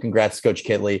to him. Congrats to Coach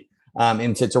Kitley.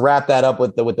 And to wrap that up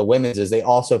with the women's, is they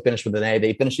also finished with an A.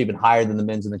 They finished even higher than the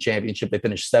men's in the championship. They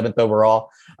finished 7th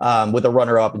overall with a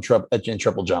runner-up in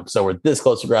triple jump. So we're this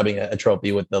close to grabbing a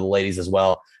trophy with the ladies as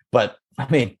well. But I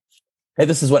mean, if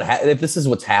this is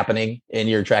what's happening in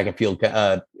your track and field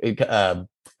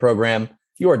program,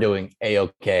 you are doing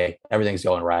A-OK. Everything's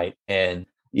going right, and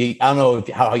I don't know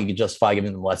how you could justify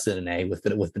giving them less than an A with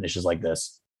finishes like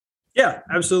this. Yeah,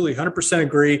 absolutely. 100%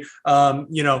 agree.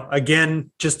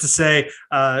 Again, just to say,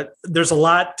 there's a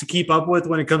lot to keep up with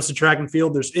when it comes to track and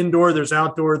field. There's indoor, there's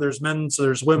outdoor, there's men's,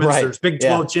 there's women's, there's Big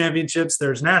 12 championships,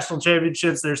 there's national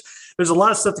championships. There's a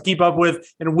lot of stuff to keep up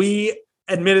with. And we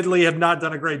admittedly have not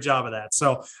done a great job of that.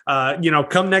 So,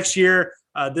 come next year,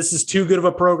 this is too good of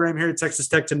a program here at Texas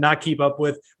Tech to not keep up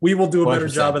with. We will do a better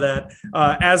 100%. Job of that.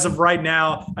 As of right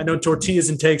now, I know Tortillas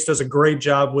and Takes does a great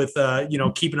job with,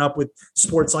 keeping up with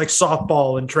sports like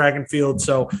softball and track and field.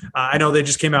 So I know they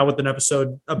just came out with an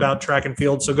episode about track and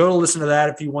field. So go to listen to that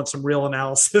if you want some real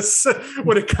analysis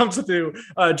when it comes to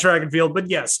track and field. But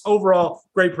yes, overall,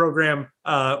 great program.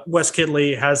 Wes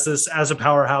Kitley has this as a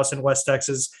powerhouse in West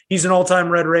Texas. He's an all-time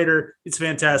Red Raider. It's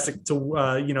fantastic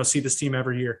to, see this team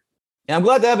every year. And I'm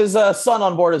glad to have his son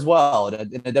on board as well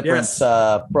in a different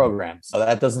program. So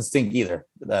that doesn't stink either.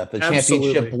 The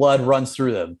championship blood runs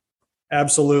through them.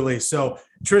 Absolutely. So,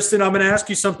 Tristan, I'm going to ask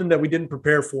you something that we didn't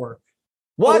prepare for.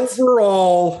 What?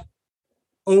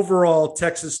 Overall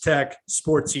Texas Tech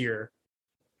sports year,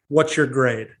 what's your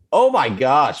grade? Oh, my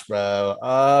gosh, bro.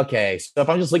 Okay. So if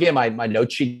I'm just looking at my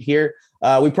note sheet here,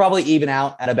 we probably even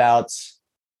out at about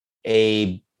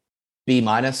a B-.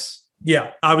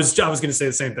 Yeah, I was going to say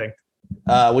the same thing.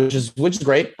 Which is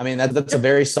great. I mean, that's a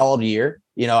very solid year.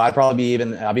 I'll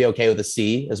be okay with a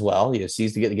C as well.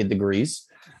 C's to get degrees.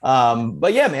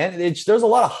 But yeah, man, there's a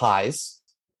lot of highs.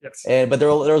 Yes. But there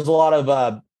was a lot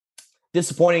of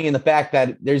disappointing in the fact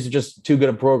that there's just too good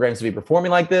of programs to be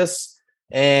performing like this,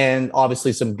 and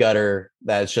obviously some gutter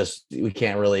that's just we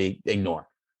can't really ignore.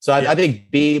 So I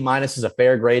think B- is a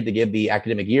fair grade to give the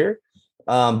academic year.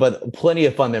 But plenty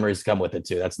of fun memories come with it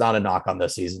too. That's not a knock on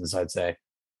those seasons, I'd say.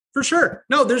 For sure.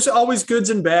 No, there's always goods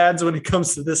and bads when it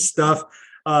comes to this stuff.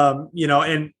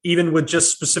 And even with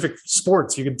just specific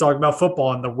sports, you can talk about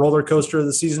football and the roller coaster of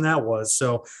the season that was.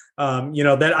 So,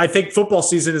 That I think football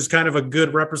season is kind of a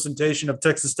good representation of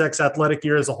Texas Tech's athletic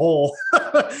year as a whole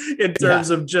in terms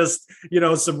of just,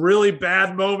 some really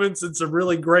bad moments and some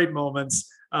really great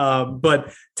moments.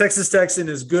 But Texas Tech's in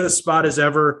as good a spot as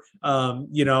ever, in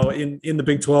the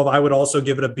Big 12. I would also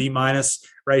give it a B-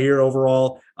 right here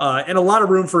overall, and a lot of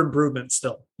room for improvement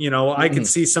still. I could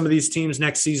see some of these teams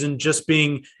next season just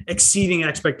exceeding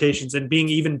expectations and being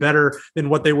even better than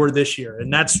what they were this year.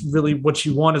 And that's really what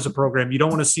you want as a program. You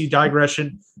don't want to see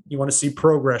digression. You want to see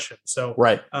progression. So,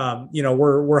 right.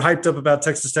 We're hyped up about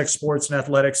Texas Tech sports and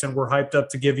athletics, and we're hyped up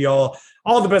to give y'all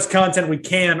all the best content we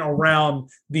can around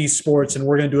these sports. And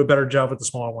we're going to do a better job with the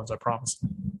smaller ones, I promise.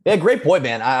 Yeah, great point,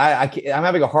 man. I'm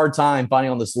having a hard time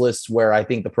finding on this list where I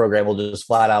think the program will just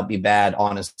flat out be bad.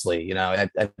 Honestly,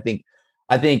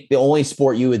 I think the only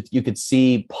sport you could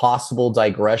see possible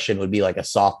digression would be like a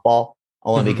softball,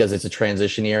 only because it's a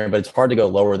transition year, but it's hard to go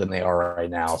lower than they are right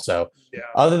now. So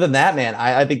other than that, man,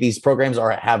 I think these programs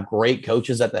have great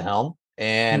coaches at the helm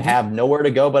and have nowhere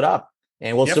to go but up,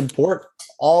 and will support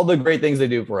all the great things they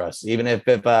do for us, even if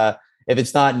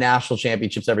it's not national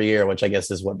championships every year, which I guess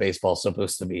is what baseball is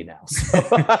supposed to be now. So.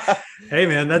 Hey,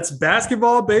 man, that's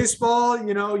basketball, baseball.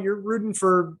 You're rooting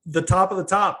for the top of the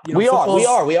top. We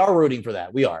are rooting for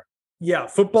that. We are. Yeah,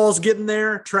 football's getting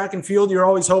there. Track and field, you're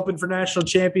always hoping for national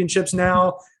championships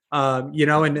now.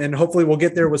 And hopefully we'll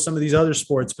get there with some of these other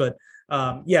sports. But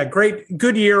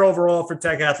good year overall for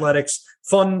Tech athletics.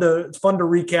 Fun to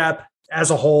recap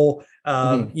as a whole.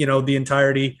 The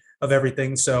entirety of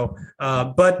everything. So,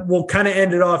 but we'll kind of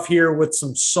end it off here with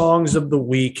some songs of the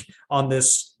week on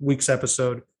this week's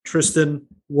episode. Tristan,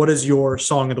 what is your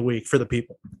song of the week for the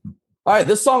people? All right,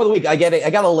 this song of the week, I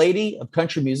got a lady of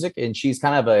country music, and she's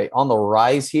kind of on the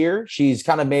rise here. She's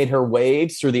kind of made her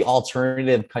waves through the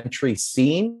alternative country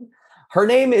scene. Her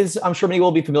name is, I'm sure many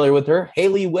will be familiar with her,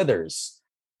 Hailey Withers.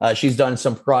 She's done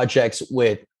some projects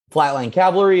with Flatline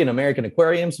Cavalry and American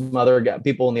Aquarium, some other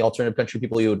people in the alternative country,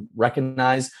 people you would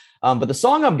recognize. But the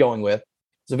song I'm going with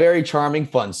is a very charming,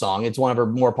 fun song. It's one of her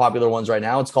more popular ones right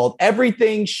now. It's called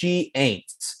Everything She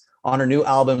Ain't on her new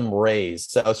album,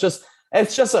 Raised. So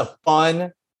it's just a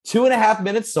fun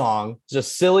 2.5-minute song,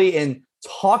 just silly, and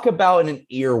talk about an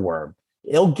earworm.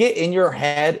 It'll get in your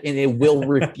head and it will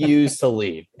refuse to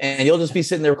leave. And you'll just be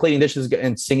sitting there cleaning dishes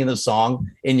and singing the song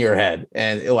in your head,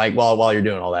 and while you're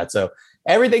doing all that. So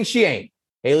Everything She Ain't,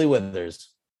 Hailey Withers.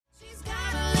 She's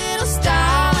got a little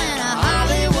style and a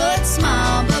Hollywood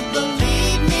smile, but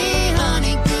believe me,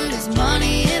 honey, good as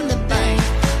money in the bank.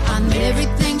 I'm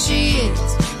everything she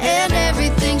is and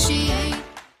everything she ain't.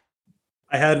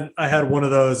 I had one of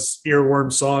those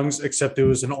earworm songs, except it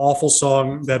was an awful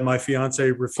song that my fiance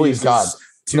refuses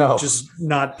just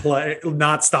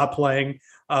not stop playing.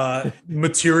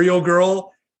 Material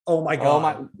Girl. Oh my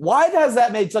God. Why has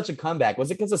that made such a comeback?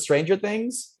 Was it because of Stranger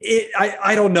Things?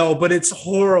 I don't know, but it's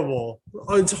horrible.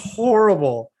 It's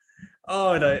horrible.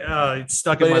 Oh, and it's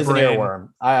stuck in my brain. An earworm.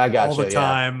 I got all the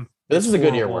time. This is a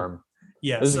good earworm.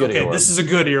 Yes. This is a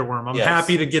good earworm. I'm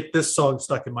happy to get this song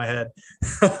stuck in my head.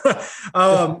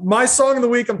 My song of the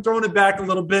week, I'm throwing it back a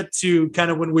little bit to kind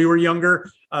of when we were younger,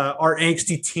 our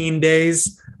angsty teen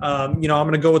days. I'm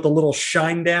going to go with a little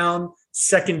Shinedown,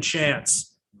 Second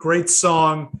Chance. Great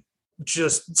song.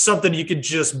 Just something you could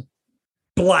just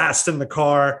blast in the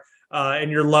car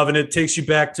and you're loving it. Takes you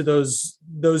back to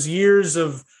those years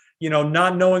of,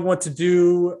 not knowing what to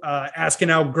do,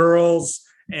 asking out girls,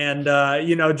 and,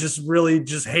 just really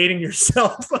just hating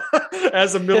yourself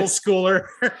as a middle schooler,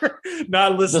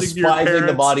 not listening to your parents. Despising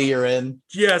the body you're in.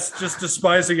 Yes, just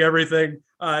despising everything.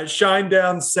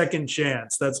 Shinedown, Second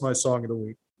Chance. That's my song of the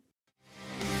week.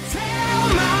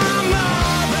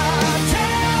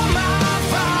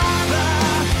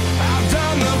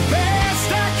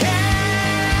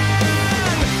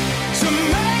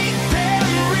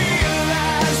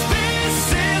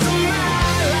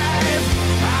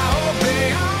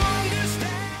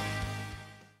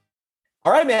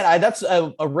 All right, man. That's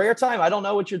a rare time. I don't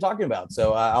know what you're talking about,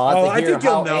 so I'll have to hear. I think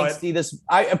you'll know angsty this.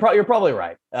 You're probably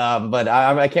right, but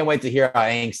I can't wait to hear how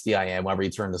angsty I am whenever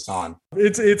you turn this on.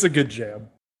 It's a good jam.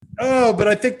 Oh, but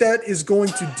I think that is going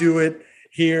to do it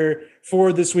here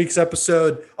for this week's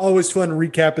episode. Always fun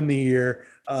recapping the year.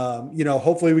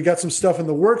 Hopefully we got some stuff in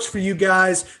the works for you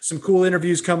guys, some cool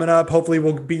interviews coming up. Hopefully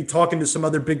we'll be talking to some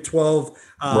other Big 12,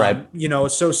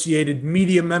 associated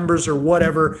media members or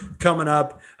whatever coming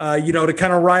up, to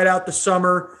kind of ride out the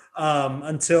summer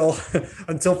until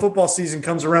football season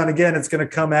comes around again. It's going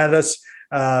to come at us,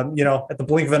 at the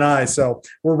blink of an eye. So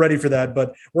we're ready for that,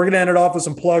 but we're going to end it off with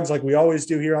some plugs like we always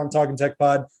do here on Talking Tech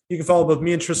Pod. You can follow both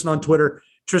me and Tristan on Twitter,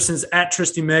 Tristan's at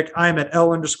Tristy Mick. I am at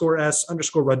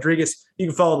L_S_Rodriguez. You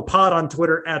can follow the pod on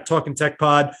Twitter at Talking Tech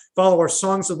Pod. Follow our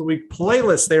Songs of the Week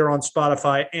playlist. They are on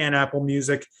Spotify and Apple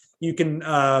Music. You can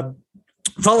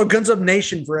follow Guns Up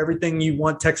Nation for everything you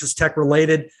want Texas Tech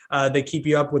related. They keep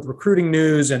you up with recruiting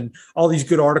news and all these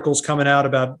good articles coming out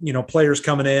about, players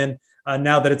coming in.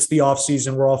 Now that it's the off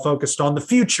season, we're all focused on the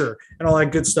future and all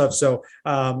that good stuff. So,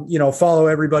 follow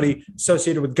everybody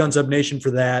associated with Guns Up Nation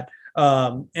for that.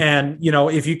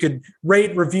 If you could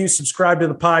rate, review, subscribe to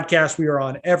the podcast, we are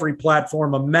on every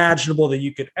platform imaginable that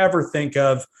you could ever think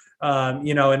of.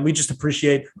 And we just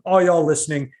appreciate all y'all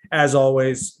listening. As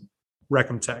always,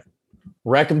 Reckham Tech.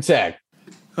 Reckham Tech.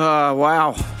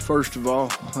 Wow. First of all,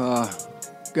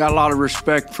 got a lot of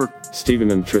respect for Stephen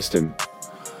and Tristan.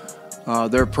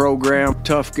 Their program,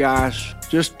 tough guys,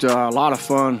 just a lot of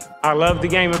fun. I love the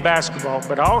game of basketball,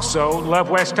 but I also love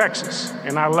West Texas,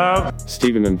 and I love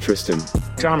Stephen and Tristan.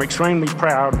 I'm extremely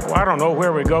proud. Well, I don't know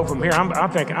where we go from here. I'm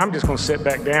thinking I'm just going to sit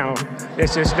back down.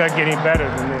 It's just not getting better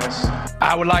than this.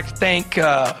 I would like to thank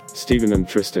Stephen and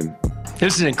Tristan.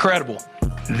 This is incredible.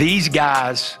 These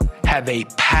guys have a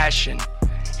passion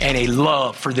and a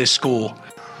love for this school.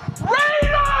 Right!